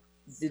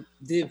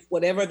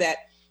whatever that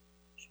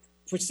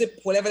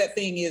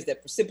thing is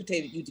that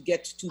precipitated you to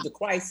get to the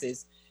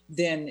crisis,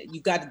 then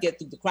you got to get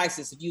through the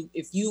crisis.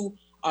 If you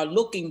are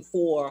looking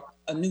for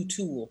a new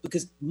tool,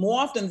 because more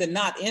often than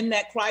not in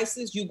that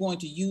crisis, you're going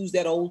to use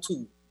that old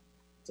tool.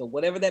 So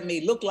whatever that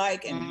may look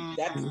like, and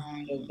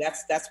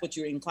that's what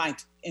you're inclined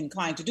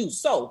to do.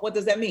 So what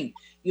does that mean?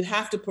 You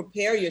have to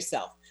prepare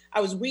yourself.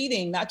 I was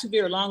reading not too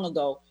very long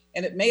ago,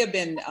 and it may have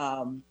been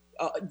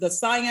the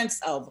science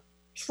of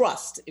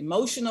trust,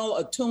 emotional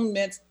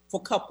attunement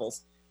for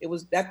couples.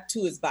 That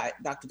too is by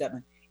Dr.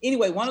 Dutton.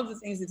 Anyway, one of the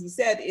things that he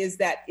said is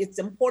that it's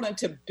important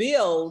to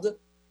build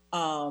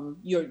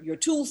your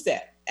tool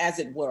set, as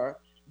it were,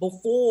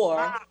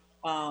 before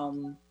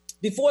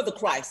the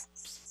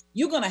crisis.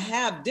 You're going to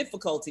have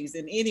difficulties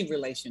in any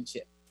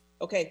relationship.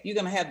 Okay, you're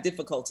going to have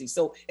difficulties.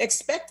 So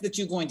expect that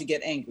you're going to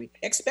get angry.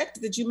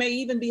 Expect that you may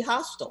even be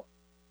hostile.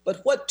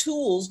 But what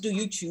tools do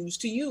you choose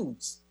to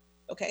use?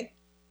 Okay,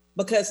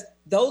 because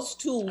those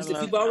tools,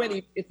 if you've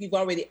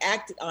already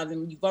acted on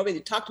them, you've already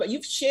talked about,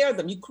 you've shared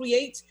them. You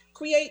create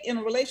in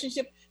a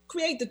relationship,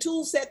 create the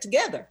tool set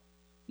together.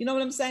 You know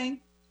what I'm saying?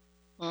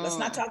 Let's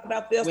not talk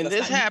about this. When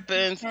this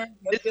happens,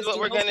 this is what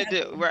we're going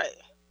to do, right?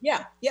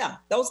 Yeah,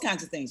 those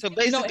kinds of things. So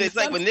basically, it's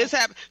like when this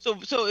happens. So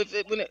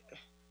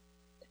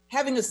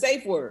having a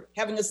safe word,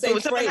 having a So when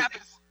safe something phrase.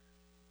 happens,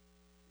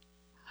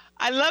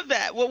 I love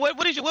that. Well, what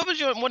was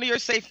your one of your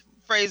safe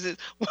phrases?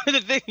 One of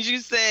the things you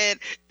said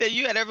that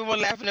you had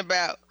everyone laughing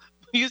about.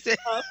 You said,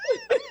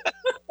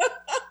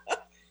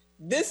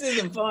 This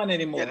isn't fun I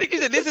anymore. think you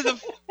said this is a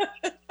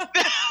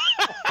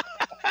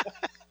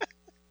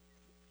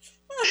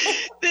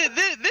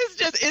this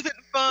just isn't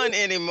fun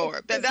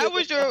anymore. That This that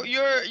was isn't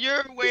fun.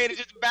 your way to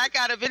just back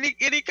out of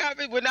any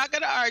comment. We're not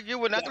going to argue.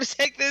 We're not Yeah, going to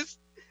take this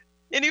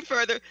any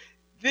further.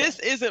 yeah, This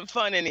isn't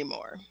fun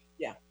anymore.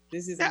 yeah.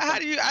 This isn't How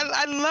fun. do you?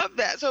 I love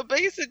that. So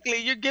basically,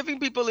 you're giving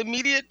people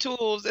immediate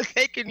tools that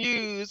they can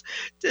use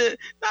to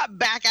not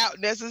back out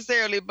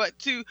necessarily, but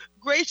to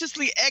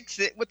graciously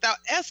exit without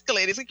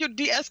escalating. It's like your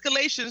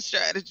de-escalation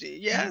strategy.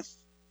 Mhm. Yes.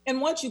 And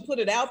once you put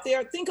it out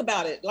there, think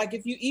about it. Like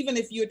if you, even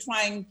if you're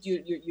trying,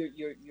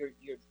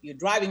 you're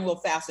driving real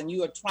fast and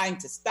you are trying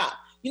to stop.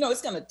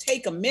 It's going to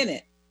take a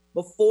minute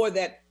before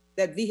that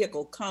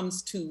vehicle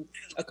comes to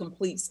a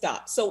complete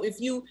stop. So if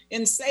you,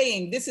 in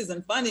saying this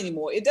isn't fun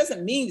anymore, it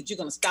doesn't mean that you're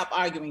going to stop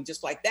arguing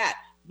just like that.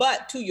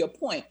 But to your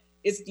point,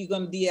 you're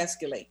going to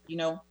de-escalate.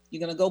 You're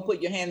going to go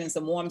put your hand in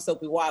some warm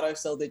soapy water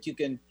so that you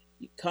can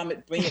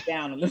bring it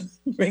down a little,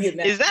 bring it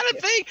down. Is that a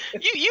thing?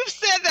 You've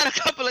said that a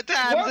couple of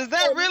times. Is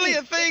that really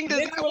a thing? Does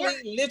that work?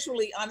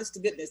 Literally, honest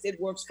to goodness,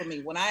 it works for me.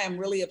 When I am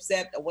really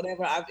upset or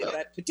whatever,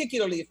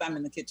 particularly if I'm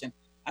in the kitchen,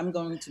 I'm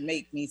going to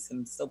make me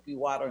some soapy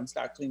water and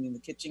start cleaning the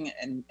kitchen,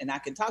 and I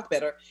can talk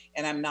better,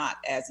 and I'm not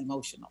as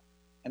emotional.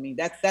 I mean,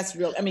 that's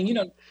real. I mean,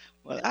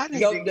 Well, I need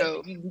to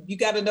go. you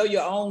got to know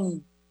your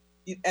own.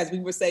 As we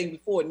were saying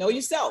before, know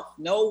yourself,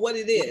 know what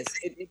it is.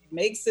 It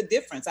makes a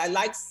difference. I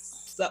like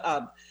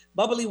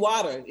bubbly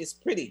water. It's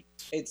pretty.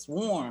 It's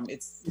warm.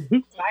 It's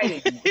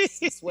exciting.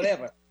 It's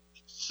whatever.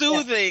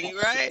 Soothing,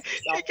 right?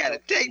 It kind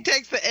of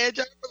takes the edge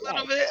off a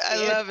little bit. I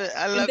love it.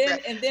 I love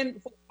that. And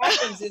then what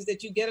happens is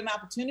that you get an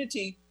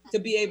opportunity to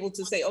be able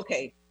to say,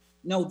 okay,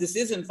 no, this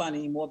isn't fun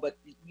anymore, but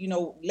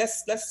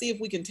let's see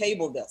if we can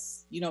table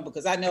this,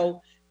 because I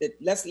know that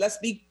let's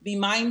be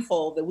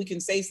mindful that we can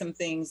say some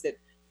things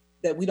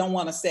that we don't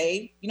want to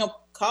say.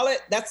 Call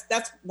it,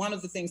 that's one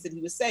of the things that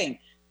he was saying.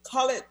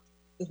 Call it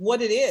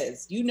what it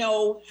is. You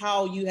know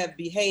how you have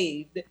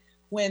behaved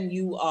when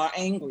you are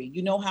angry.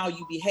 You know how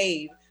you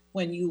behave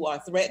when you are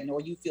threatened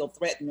or you feel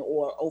threatened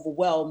or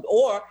overwhelmed.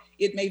 Or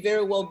it may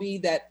very well be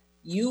that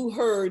you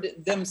heard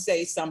them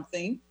say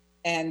something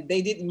and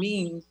they didn't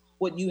mean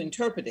what you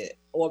interpreted,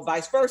 or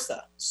vice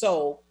versa.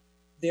 So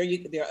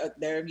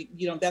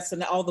that's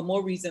all the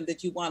more reason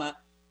that you want to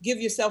give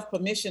yourself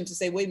permission to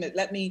say, wait a minute,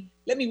 let me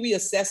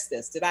reassess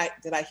this. Did I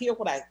hear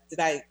did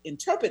I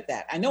interpret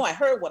that? I know I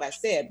heard what I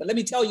said, but let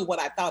me tell you what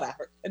I thought I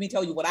heard. Let me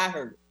tell you what I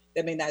heard.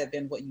 That may not have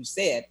been what you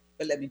said,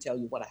 but let me tell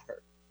you what I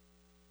heard.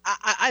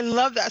 I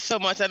love that so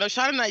much. I know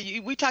Sean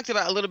and we talked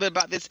about a little bit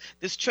about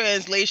this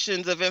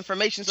translations of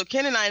information. So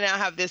Ken and I now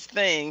have this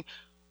thing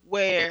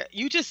where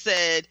you just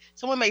said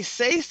someone may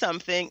say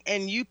something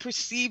and you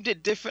perceived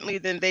it differently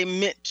than they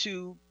meant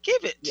to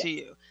give it to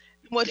you.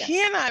 What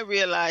he and I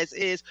realize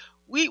is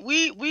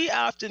we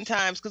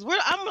oftentimes, because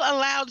I'm a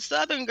loud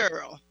Southern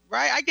girl,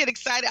 right? I get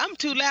excited. I'm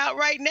too loud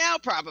right now,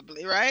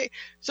 probably, right?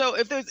 So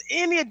if there's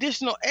any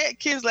additional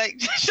Ken's like,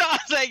 Sean's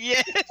like,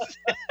 yes.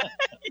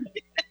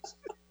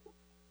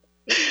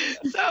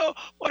 So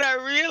what I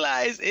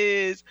realize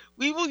is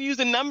we will use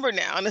a number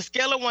now on a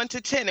scale of 1 to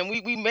 10. And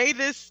we made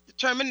this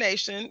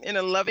determination in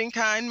a loving,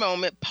 kind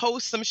moment,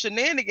 post some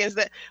shenanigans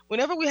that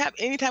whenever we have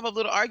any type of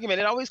little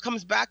argument, it always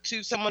comes back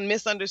to someone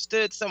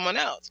misunderstood someone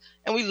else.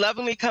 And we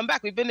lovingly come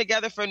back. We've been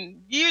together for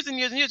years and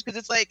years and years because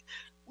it's like,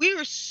 we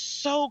are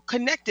so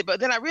connected, but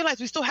then I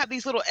realized we still have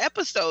these little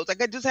episodes.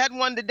 Like I just had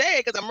one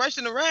today because I'm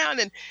rushing around,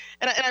 and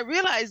I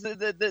realized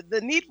the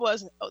need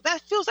was,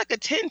 that feels like a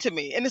 10 to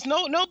me, and it's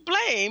no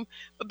blame,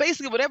 but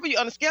basically whatever you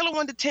on a scale of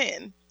 1 to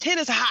 10, 10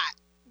 is hot.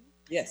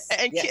 Yes.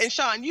 And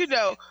Sean,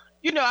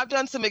 I've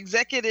done some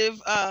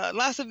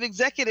lots of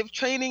executive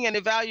training and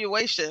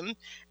evaluation,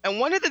 and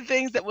one of the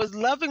things that was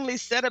lovingly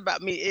said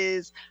about me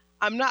is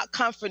I'm not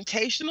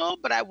confrontational,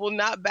 but I will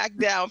not back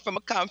down from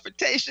a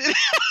confrontation.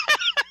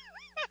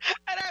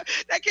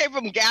 That came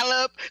from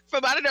Gallup, I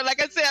don't know,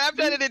 like I said, I've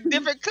done it in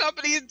different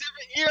companies,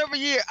 different year over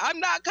year. I'm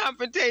not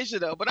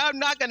confrontational, but I'm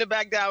not going to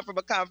back down from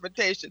a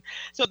confrontation.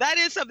 So that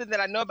is something that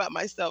I know about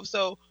myself.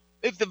 So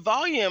if the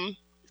volume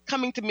is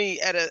coming to me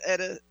at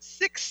a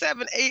 6,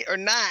 7, 8, or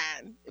 9,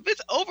 if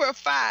it's over a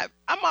 5,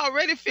 I'm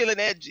already feeling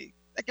edgy.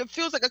 Like it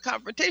feels like a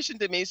confrontation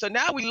to me. So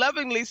now we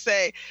lovingly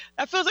say,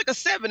 that feels like a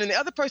 7. And the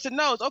other person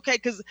knows, okay,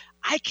 because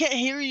I can't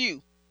hear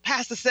you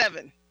past a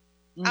 7.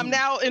 I'm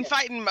now in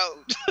fighting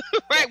mode,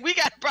 right? We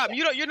got a problem.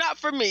 You're not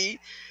for me,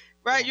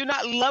 right? You're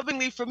not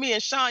lovingly for me.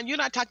 And Sean, you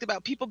and I talked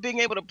about people being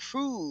able to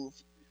prove.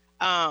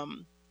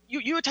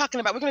 You were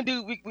talking about,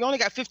 we only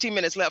got 15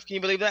 minutes left. Can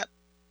you believe that?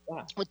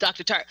 Wow. With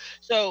Dr. Tart.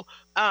 So,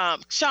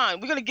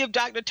 Sean, we're going to give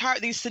Dr. Tart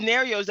these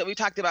scenarios that we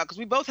talked about, because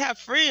we both have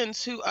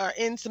friends who are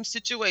in some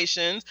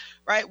situations,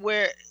 right,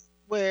 where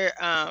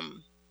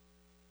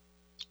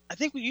I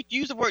think you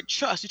use the word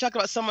trust. You talk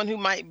about someone who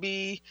might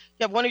be,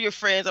 you have one of your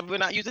friends, we're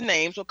not using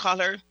names, we'll call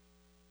her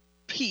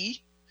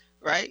P,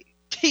 right?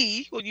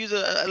 T, we'll use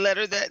a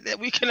letter that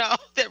we can all,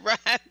 that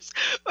rhymes,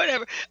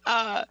 whatever.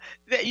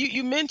 That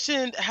you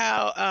mentioned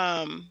how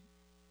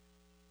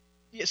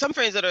some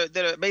friends that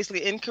are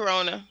basically in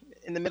Corona,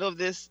 in the middle of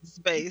this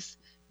space,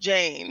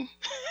 Jane.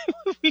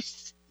 we,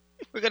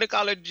 we're gonna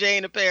call her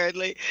Jane,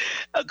 apparently,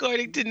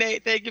 according to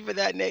Nate. Thank you for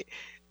that, Nate.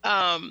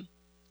 Um,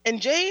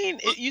 and Jane,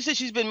 you said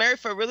she's been married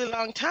for a really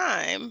long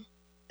time,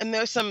 and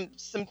there's some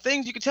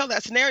things you could tell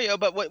that scenario.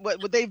 But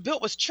what they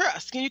built was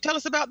trust. Can you tell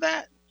us about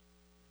that?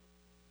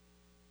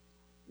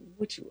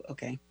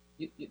 Okay.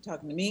 You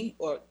talking to me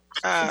or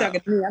You're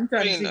talking to me? I'm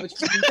trying Trina. to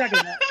see what you're talking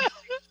about.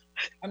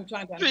 I'm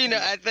trying to Trina,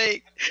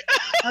 understand.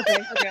 I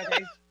think.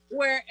 Okay.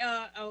 Where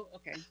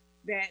okay.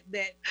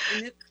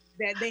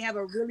 That they have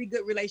a really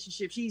good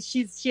relationship.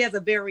 She has a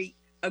very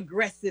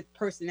aggressive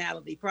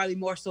personality, probably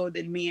more so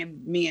than me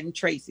and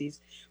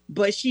Tracy's.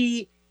 But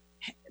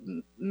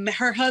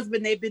her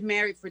husband, they've been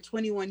married for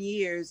 21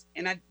 years,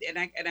 and I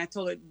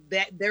told her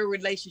that their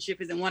relationship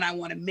isn't one I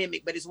want to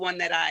mimic, but it's one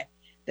that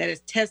has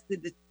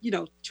tested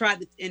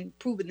tried and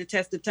proven the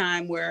test of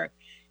time, where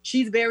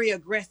she's very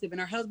aggressive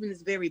and her husband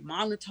is very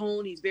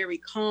monotone. He's very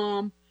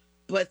calm,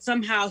 but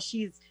somehow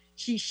she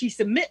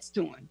submits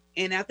to him.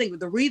 And I think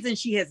the reason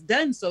she has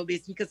done so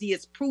is because he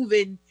has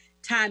proven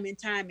time and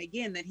time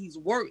again that he's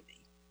worthy.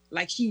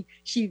 Like she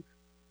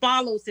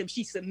follows him,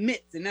 she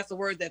submits, and that's a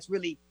word that's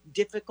really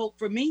difficult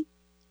for me.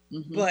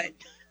 Mm-hmm. But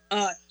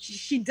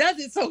she does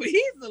it so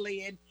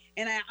easily,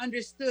 and I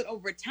understood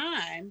over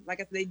time, like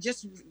I said, they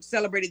just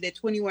celebrated their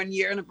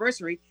 21-year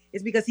anniversary,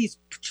 is because he's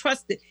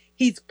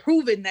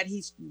proven that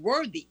he's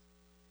worthy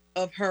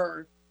of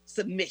her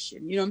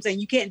submission. You know what I'm saying?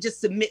 You can't just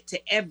submit to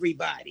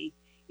everybody.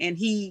 And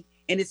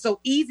it's so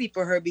easy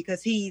for her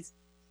because his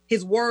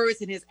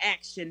words and his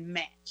action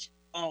match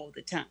all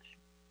the time.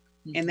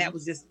 Mm-hmm. And that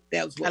was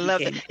what I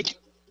love that.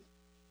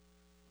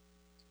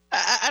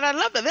 And I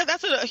love that.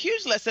 That's a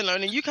huge lesson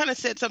learned. And you kind of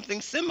said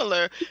something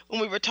similar when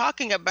we were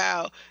talking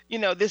about,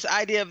 this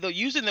idea of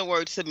using the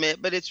word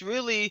submit, but it's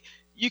really,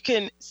 you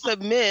can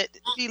submit,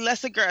 be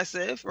less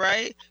aggressive,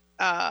 right?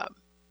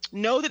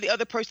 Know that the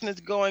other person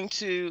is going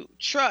to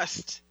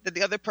trust that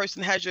the other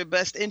person has your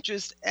best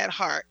interest at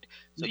heart.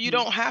 So you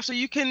don't have, so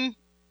you can,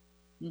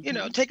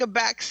 take a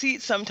back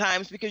seat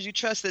sometimes because you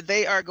trust that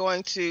they are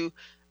going to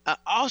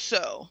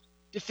also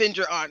defend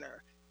your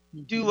honor,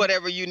 do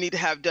whatever you need to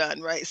have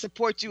done, right?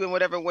 Support you in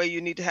whatever way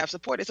you need to have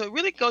supported. So it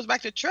really goes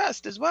back to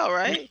trust as well,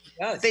 right?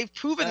 Yes. They've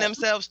proven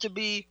themselves to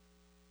be.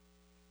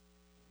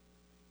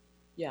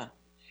 Yeah.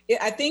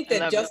 I think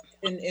that just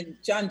in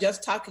John,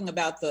 just talking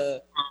about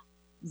the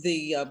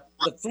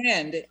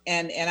friend,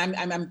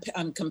 and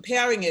I'm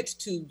comparing it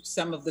to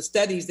some of the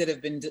studies that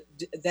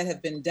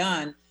have been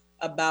done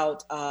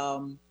about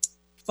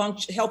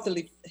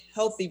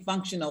healthy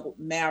functional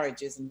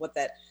marriages and what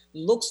that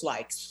looks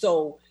like.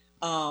 So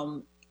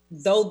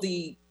though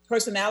the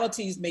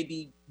personalities may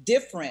be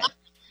different,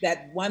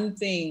 that one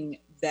thing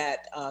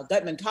that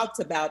Gutman talks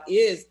about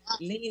is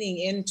leaning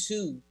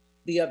into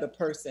the other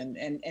person.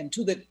 And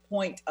to the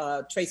point,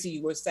 Traci,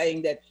 you were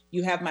saying that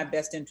you have my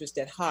best interest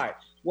at heart.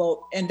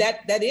 Well, and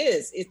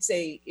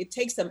it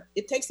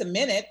takes a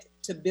minute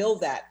to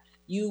build that.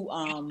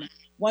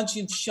 Once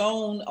you've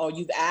shown or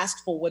you've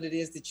asked for what it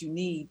is that you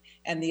need,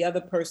 and the other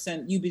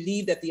person, you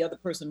believe that the other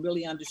person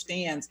really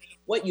understands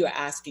what you're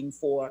asking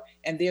for,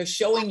 and they're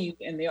showing you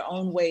in their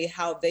own way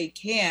how they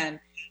can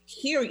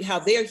hear, how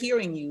they're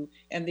hearing you,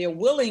 and they're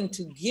willing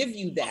to give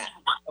you that.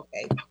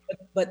 Okay,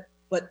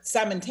 but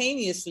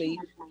simultaneously,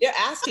 they're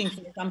asking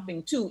for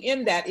something too,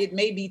 in that it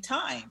may be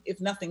time, if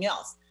nothing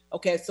else.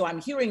 Okay, so I'm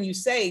hearing you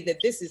say that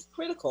this is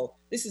critical,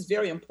 this is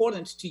very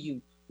important to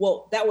you.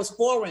 Well, that was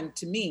foreign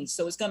to me,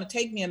 so it's going to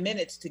take me a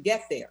minute to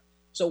get there.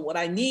 So what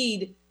I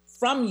need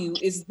from you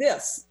is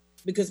this,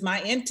 because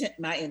my intent,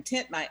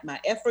 my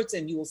efforts,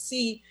 and you will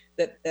see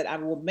that I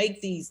will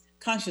make these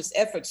conscious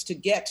efforts to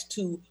get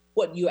to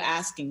what you're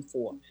asking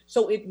for.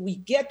 So if we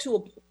get to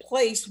a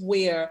place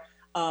where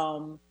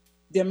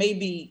there may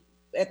be,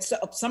 at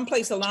some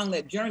place along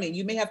that journey,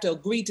 you may have to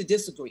agree to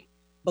disagree,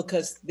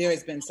 because there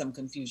has been some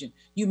confusion.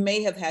 You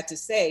may have had to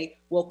say,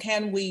 well,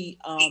 can we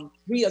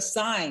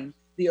reassign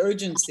the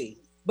urgency?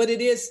 But it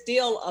is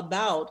still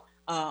about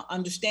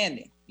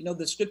understanding.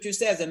 The scripture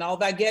says, in all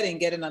thy getting,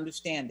 get an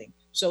understanding.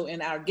 So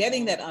in our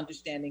getting that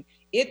understanding,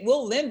 it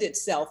will lend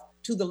itself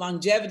to the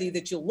longevity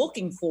that you're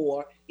looking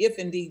for, if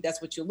indeed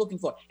that's what you're looking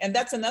for. And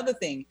that's another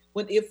thing.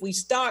 When we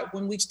start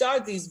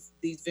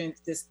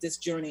this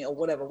journey or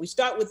whatever, we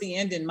start with the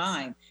end in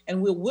mind,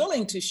 and we're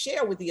willing to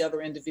share with the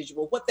other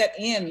individual what that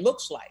end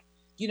looks like,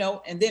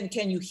 and then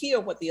can you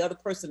hear what the other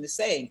person is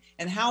saying,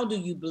 and how do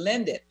you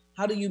blend it?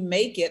 How do you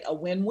make it a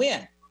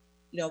win-win?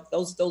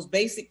 Those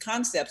basic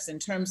concepts in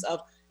terms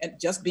of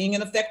just being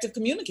an effective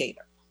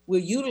communicator.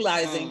 We're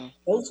utilizing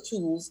those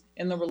tools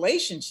in the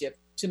relationship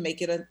to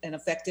make it an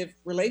effective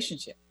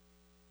relationship.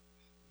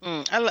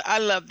 I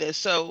love this.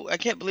 So I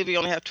can't believe we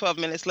only have 12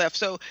 minutes left.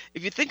 So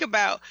if you think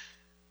about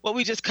what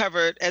we just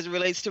covered as it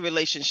relates to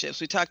relationships.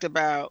 We talked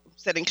about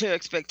setting clear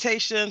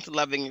expectations,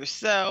 loving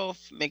yourself,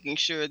 making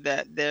sure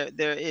that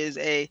there is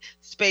a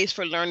space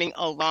for learning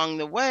along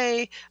the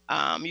way.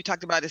 You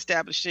talked about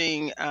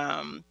establishing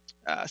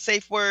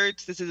safe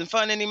words. This isn't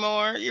fun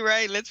anymore. You're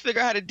right. Let's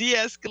figure out how to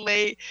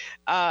de-escalate.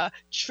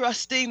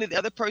 Trusting that the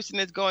other person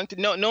is going to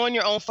knowing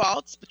your own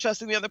faults, but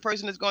trusting the other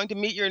person is going to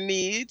meet your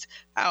needs.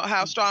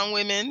 How strong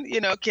women,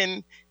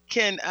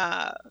 can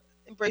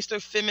embrace their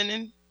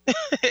feminine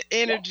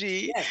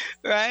energy, Yes.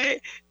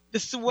 right? The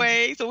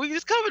sway. So we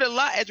just covered a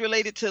lot as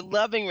related to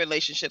loving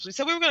relationships. We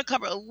said we were going to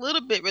cover a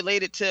little bit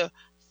related to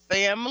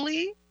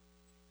family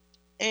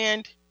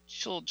and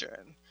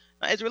children.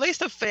 As it relates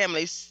to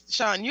families,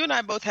 Sean, you and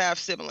I both have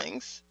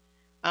siblings.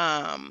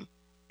 Um,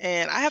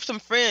 and I have some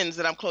friends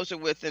that I'm closer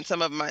with than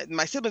some of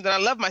my siblings, and I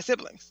love my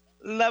siblings.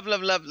 Love,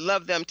 love, love,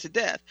 love them to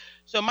death.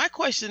 So my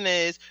question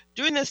is,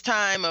 during this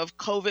time of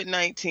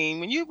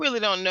COVID-19, when you really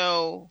don't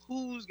know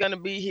who's going to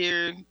be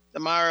here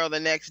tomorrow, the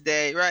next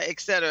day, right, et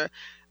cetera,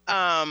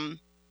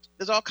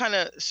 there's all kind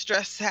of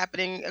stress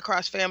happening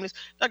across families.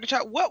 Dr.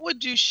 Trout, what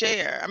would you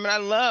share? I mean, I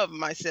love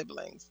my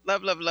siblings.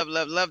 Love, love, love,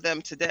 love, love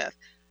them to death.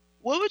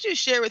 What would you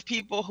share with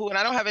people who, and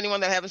I don't have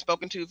anyone that I haven't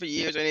spoken to for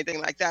years or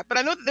anything like that, but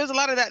I know that there's a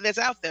lot of that that's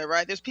out there,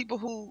 right? There's people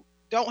who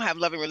don't have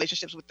loving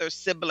relationships with their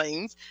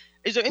siblings.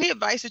 Is there any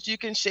advice that you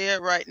can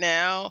share right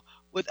now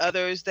with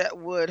others that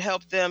would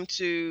help them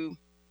to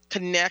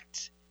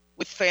connect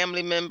with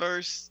family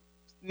members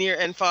near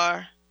and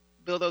far,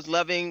 build those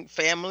loving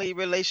family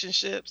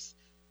relationships,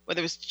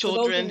 whether it's For those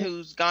children who,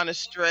 who's gone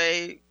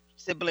astray,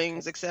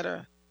 siblings,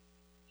 etc.?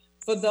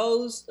 for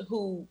those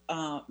who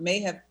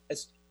may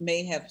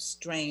have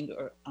strained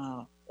or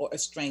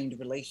estranged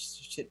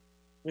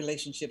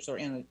relationships or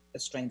in a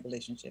strained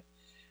relationship,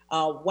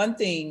 one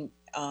thing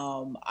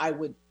I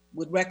would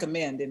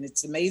recommend, and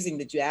it's amazing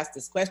that you asked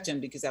this question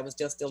because I was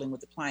just dealing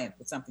with a client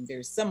with something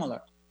very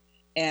similar.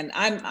 And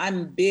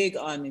I'm big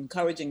on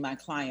encouraging my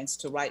clients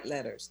to write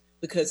letters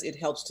because it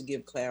helps to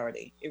give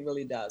clarity. It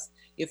really does.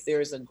 If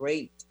there's a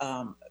great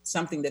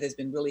something that has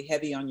been really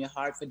heavy on your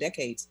heart for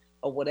decades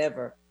or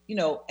whatever,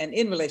 and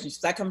in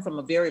relationships, I come from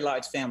a very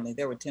large family.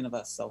 There were 10 of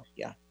us, so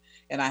yeah,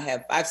 and I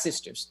have 5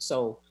 sisters.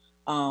 So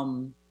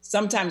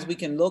sometimes we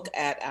can look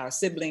at our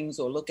siblings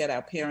or look at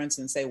our parents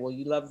and say, well,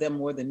 you love them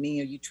more than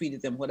me, or you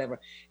treated them whatever.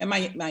 And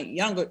my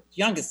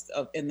youngest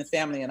in the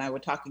family and I were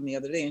talking the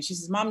other day, and she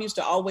says, Mom used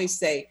to always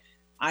say,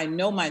 I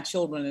know my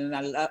children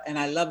and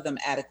I love them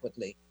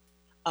adequately.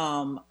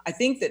 I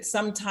think that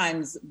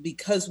sometimes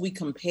because we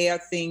compare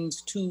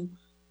things to,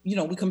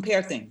 we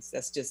compare things.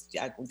 That's just,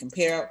 we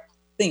compare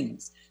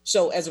things.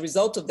 So as a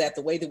result of that,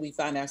 the way that we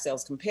find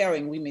ourselves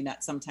comparing, we may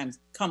not sometimes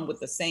come with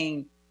the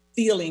same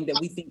feeling that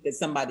we think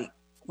that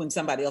when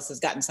somebody else has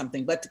gotten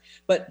something. But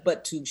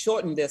to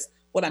shorten this,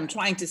 what I'm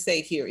trying to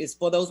say here is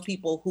for those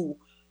people who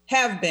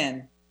have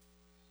been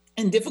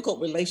in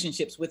difficult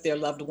relationships with their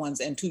loved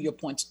ones, and to your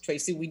point,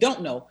 Traci, we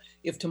don't know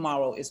if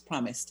tomorrow is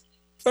promised.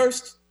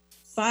 First,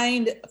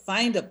 find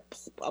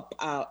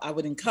I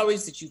would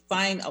encourage that you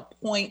find a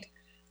point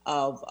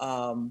of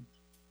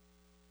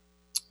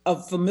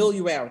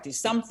familiarity,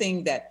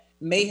 something that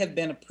may have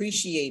been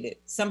appreciated,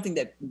 something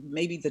that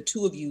maybe the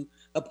two of you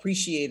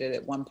appreciated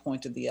at one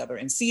point or the other,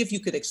 and see if you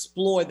could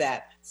explore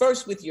that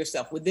first with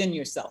yourself, within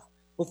yourself,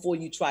 before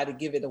you try to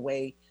give it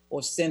away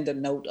or send a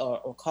note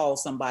or call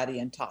somebody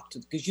and talk to,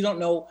 because you don't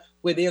know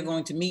where they're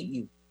going to meet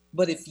you.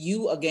 But if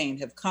you, again,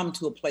 have come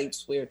to a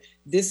place where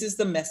this is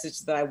the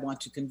message that I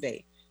want to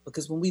convey,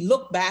 because when we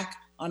look back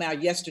on our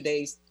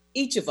yesterdays,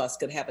 each of us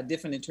could have a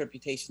different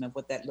interpretation of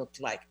what that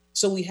looked like.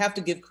 So we have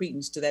to give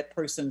credence to that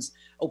person's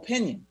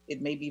opinion.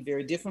 It may be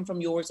very different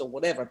from yours or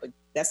whatever, but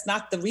that's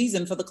not the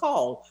reason for the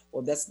call,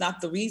 or that's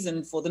not the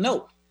reason for the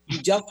note. You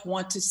just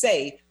want to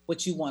say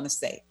what you want to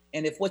say.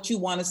 And if what you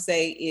want to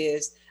say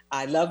is,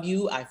 I love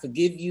you, I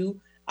forgive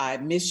you, I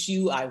miss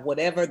you, I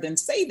whatever, then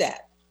say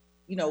that.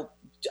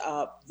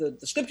 The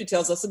scripture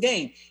tells us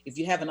again, if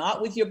you have an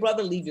ought with your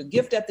brother, leave your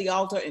gift at the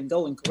altar and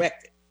go and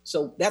correct it.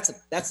 So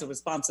that's a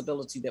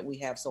responsibility that we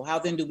have. So how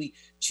then do we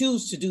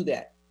choose to do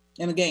that?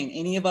 And again,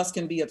 any of us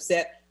can be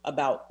upset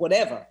about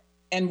whatever,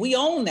 and we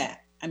own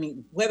that. I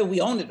mean, whether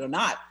we own it or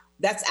not,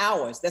 that's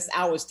ours. That's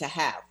ours to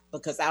have,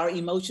 because our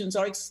emotions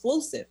are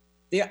exclusive.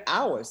 They're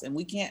ours, and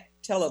we can't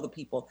tell other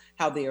people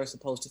how they are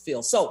supposed to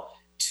feel. So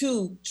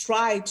to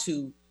try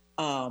to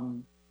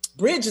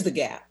bridge the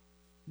gap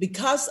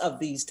because of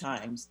these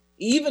times,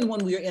 even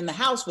when we're in the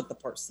house with the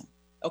person,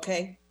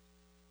 okay?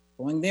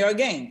 Going there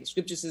again, the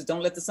scripture says,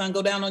 don't let the sun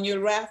go down on your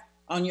wrath,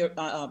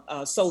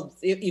 so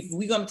if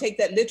we're going to take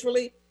that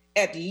literally,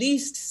 at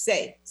least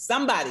say,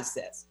 somebody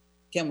says,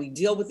 can we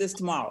deal with this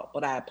tomorrow?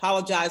 But I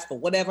apologize for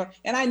whatever.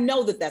 And I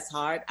know that that's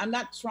hard. I'm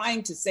not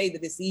trying to say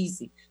that it's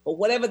easy, but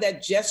whatever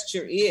that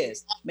gesture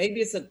is,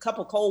 maybe it's a cup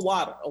of cold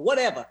water or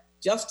whatever,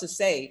 just to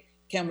say,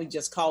 can we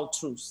just call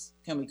truce?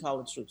 Can we call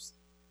a truce?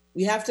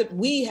 We have to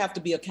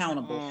be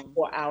accountable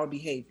for our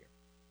behavior.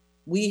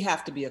 We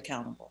have to be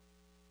accountable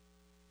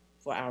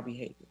for our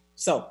behavior.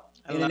 So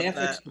in an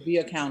effort to be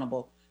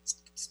accountable,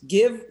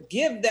 Give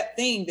that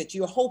thing that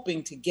you're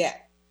hoping to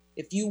get.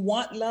 If you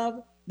want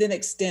love, then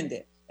extend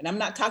it. And I'm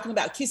not talking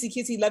about kissy,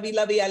 kissy, lovey,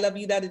 lovey, I love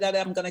you, da, da, da,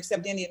 da, I'm going to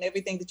accept any and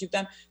everything that you've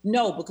done.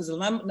 No, because a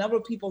number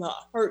of people are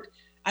hurt.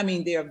 I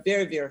mean, they are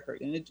very, very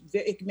hurt. And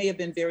it may have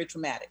been very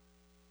traumatic.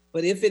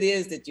 But if it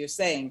is that you're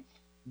saying,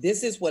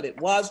 this is what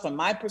it was from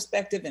my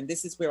perspective, and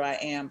this is where I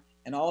am,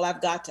 and all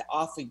I've got to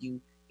offer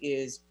you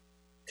is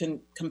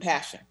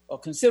compassion, or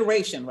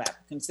consideration, rather.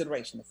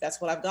 Consideration. If that's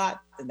what I've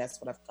got, then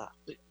that's what I've got.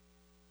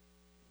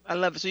 I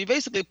love it. So you're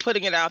basically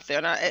putting it out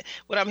there. And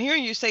what I'm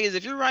hearing you say is,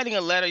 if you're writing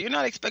a letter, you're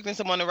not expecting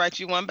someone to write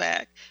you one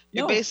back.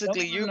 You're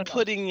you're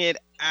putting it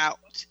out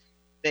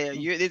there.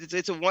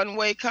 It's a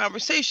one-way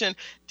conversation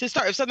to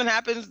start. If something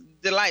happens,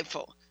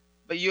 delightful.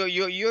 But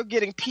you're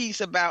getting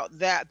peace about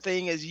that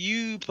thing as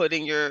you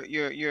putting your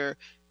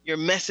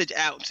message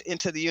out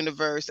into the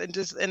universe and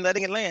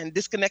letting it land,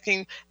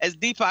 disconnecting, as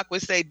Deepak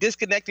would say,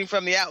 disconnecting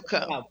from the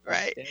outcome,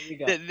 right? There you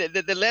go.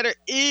 The letter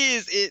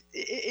is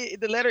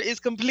the letter is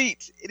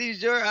complete. It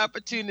is your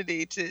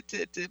opportunity to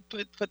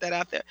put that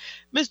out there.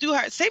 Ms.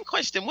 Duhart, same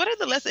question. What are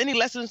any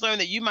lessons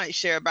learned that you might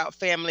share about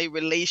family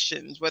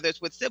relations, whether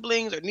it's with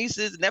siblings or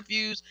nieces,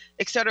 nephews,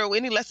 etc.?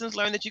 Any lessons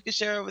learned that you could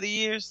share over the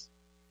years?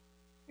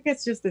 I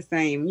guess just the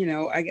same.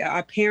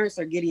 Our parents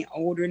are getting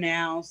older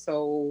now,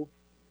 so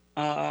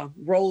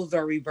roles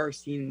are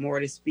reversing,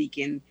 more to speak.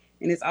 And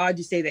it's odd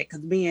you say that,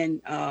 because me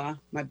and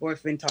my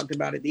boyfriend talked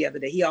about it the other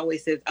day. He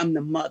always says, I'm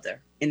the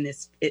mother in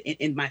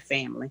my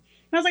family. And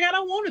I was like, I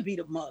don't want to be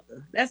the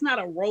mother. That's not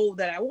a role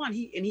that I want.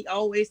 He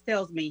always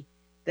tells me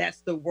that's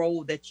the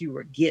role that you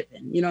were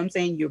given. You know what I'm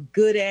saying? You're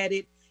good at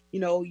it.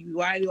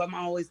 I'm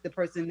always the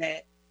person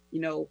that,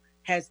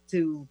 has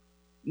to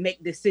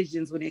make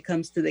decisions when it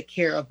comes to the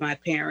care of my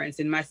parents,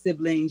 and my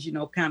siblings,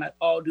 kind of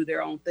all do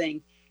their own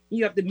thing.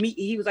 You have to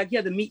he was like, you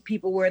have to meet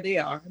people where they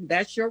are.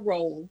 That's your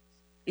role,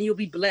 and you'll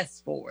be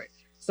blessed for it.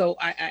 So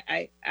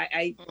I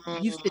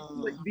used to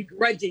do it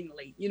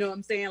begrudgingly. You know what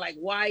I'm saying? Like,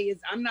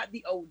 I'm not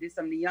the oldest,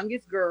 I'm the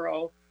youngest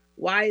girl.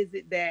 Why is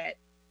it that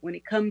when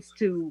it comes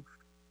to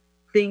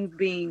things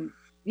being,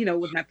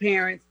 with my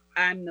parents,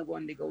 I'm the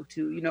one to go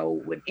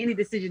to, when any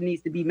decision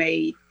needs to be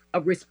made, a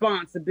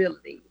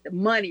responsibility, the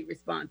money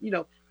response,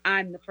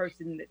 I'm the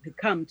person to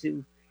come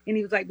to. And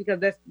he was like, because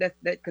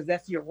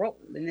that's your role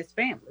in this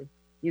family.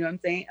 You know what I'm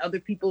saying?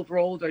 Other people's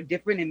roles are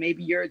different, and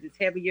maybe yours is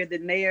heavier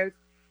than theirs.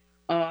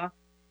 And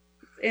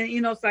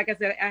so like I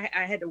said,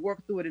 I had to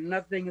work through it.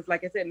 Another thing is,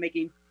 like I said,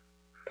 making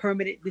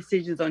permanent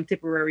decisions on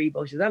temporary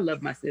emotions. I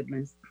love my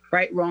siblings,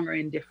 right, wrong, or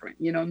indifferent.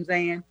 You know what I'm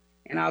saying?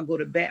 And I'll go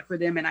to bat for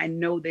them, and I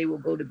know they will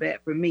go to bat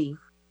for me.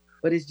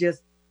 But it's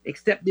just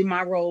accepting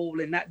my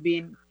role and not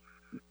being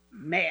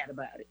mad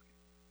about it.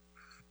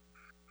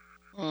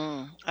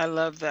 I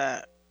love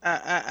that.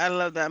 I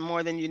love that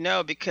more than you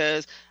know,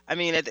 because I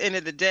mean, at the end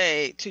of the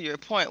day, to your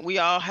point, we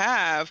all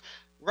have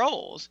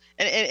roles,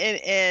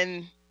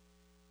 and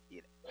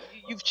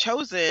you've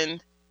chosen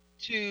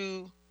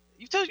the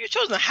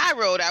high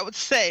road, I would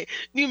say,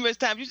 numerous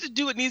times. You just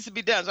do what needs to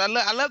be done. So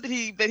I love that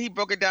he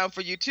broke it down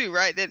for you too,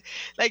 right? That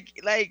if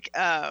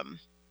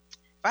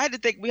I had to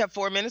think, we have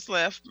 4 minutes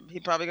left.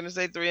 He's probably going to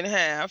say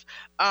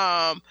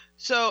 3.5.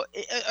 So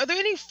are there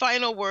any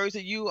final words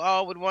that you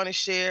all would want to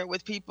share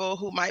with people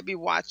who might be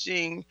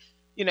watching,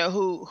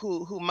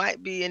 who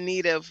might be in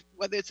need of,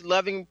 whether it's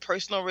loving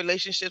personal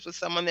relationships with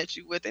someone that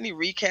you with, any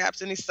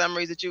recaps, any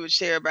summaries that you would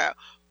share about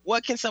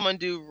what can someone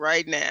do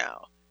right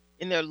now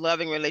in their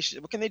loving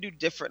relationship? What can they do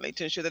differently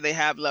to ensure that they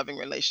have loving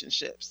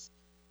relationships?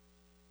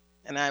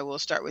 And I will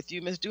start with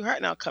you, Ms. Duhart,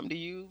 and I'll come to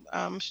you,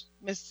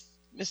 Miss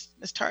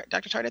Tart,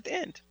 Dr. Tart, at the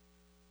end.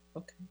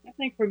 Okay. I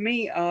think for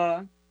me,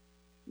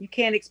 you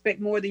can't expect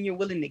more than you're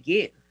willing to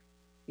give.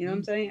 You know what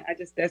I'm saying?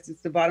 That's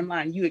just the bottom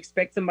line. You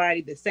expect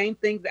somebody the same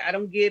things that I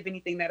don't give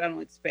anything that I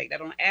don't expect. I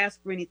don't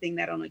ask for anything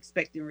that I don't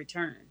expect in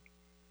return.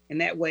 And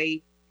that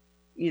way,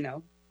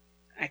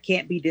 I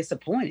can't be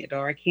disappointed,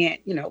 or I can't,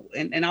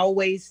 and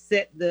always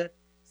set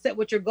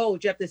what your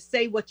goals. You have to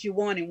say what you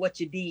want and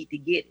what you need to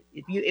get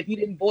it. If you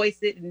didn't voice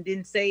it and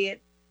didn't say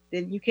it,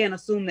 then you can't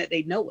assume that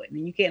they know it,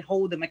 and you can't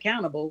hold them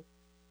accountable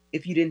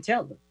if you didn't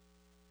tell them.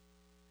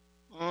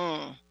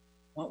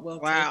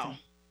 Wow,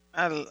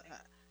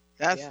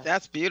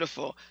 that's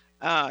beautiful.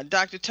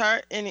 Dr.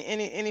 Tart,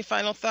 any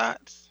final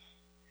thoughts?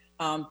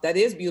 That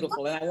is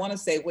beautiful, and I want to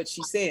say what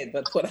she said,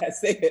 but what I'm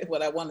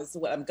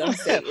going to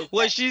say is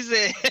what she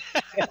said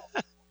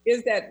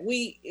is that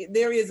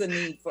there is a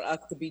need for us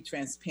to be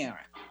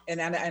transparent, and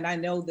I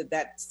know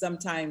that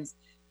sometimes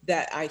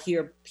that I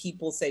hear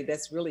people say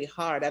that's really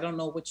hard. I don't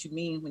know what you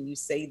mean when you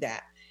say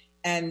that.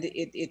 And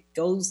it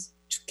goes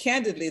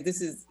candidly,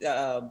 this is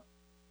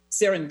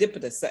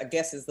serendipitous, I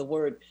guess is the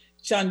word.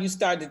 Sean, you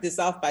started this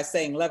off by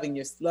saying love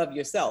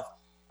yourself.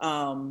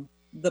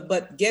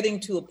 But getting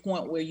to a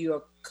point where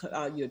you're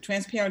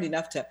transparent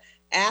enough to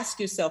ask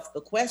yourself the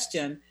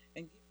question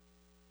and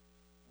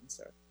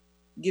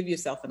give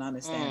yourself an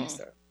honest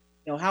answer.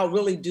 How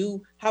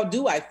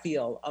do I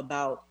feel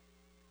about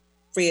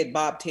Fred,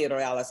 Bob, Ted, or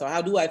Alice? Or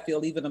how do I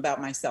feel even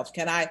about myself?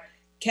 Can I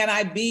can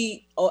I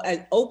be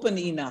open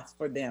enough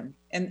for them?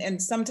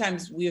 And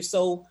sometimes we are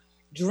so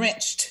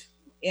drenched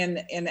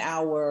in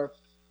our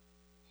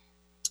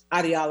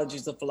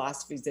ideologies or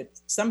philosophies that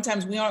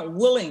sometimes we aren't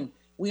willing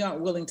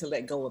to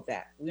let go of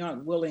that. We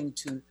aren't willing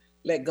to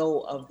let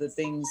go of the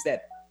things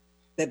that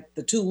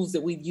the tools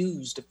that we've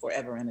used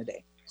forever and a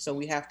day. So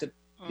we have to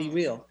be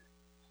real.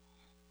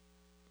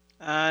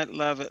 I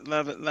love it,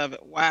 love it, love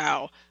it.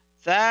 Wow.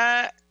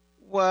 That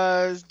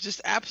was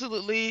just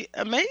absolutely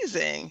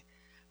amazing.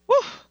 Woo.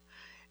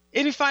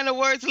 Any final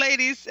words,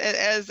 ladies,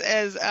 as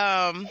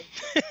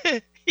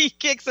he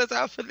kicks us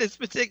off for this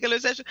particular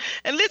session?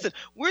 And listen,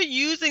 we're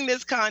using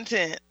this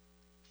content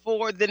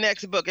for the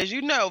next book. As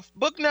you know,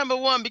 book number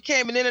 1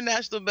 became an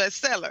international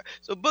bestseller.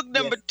 So book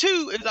number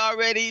 2 is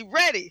already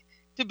ready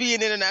to be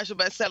an international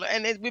bestseller.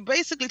 And we're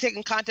basically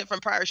taking content from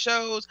prior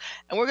shows,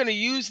 and we're going to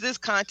use this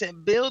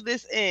content, build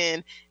this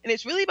in. And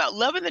it's really about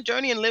loving the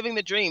journey and living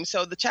the dream.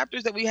 So the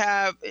chapters that we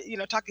have,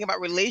 talking about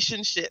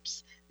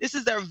relationships, this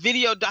is our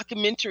video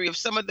documentary of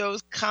some of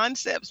those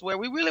concepts where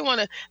we really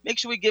want to make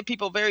sure we give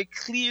people very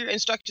clear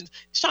instructions.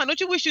 Sean, don't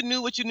you wish you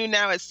knew what you knew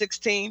now at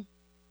 16?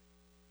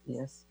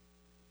 Yes.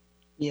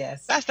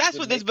 Yes. That's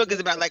what this book is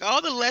about. Like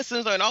all the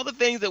lessons and all the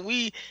things that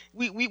we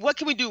what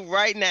can we do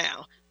right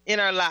now in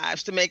our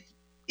lives to make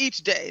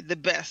each day the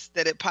best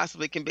that it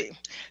possibly can be.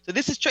 So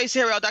this is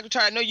Traci Harrell. Dr.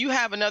 Tara, I know you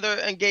have another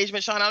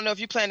engagement. Sean, I don't know if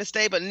you plan to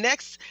stay, but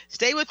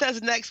stay with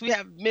us next. We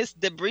have Miss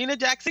Debrina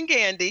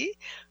Jackson-Gandy,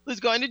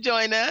 who's going to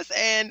join us,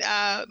 and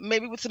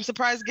maybe with some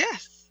surprise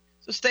guests.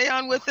 So stay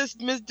on with us,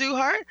 Miss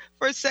Duhart,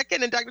 for a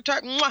second. And Dr.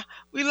 Tara,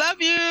 we love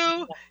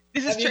you.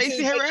 This is Traci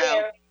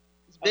Harrell.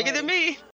 It's bigger than me.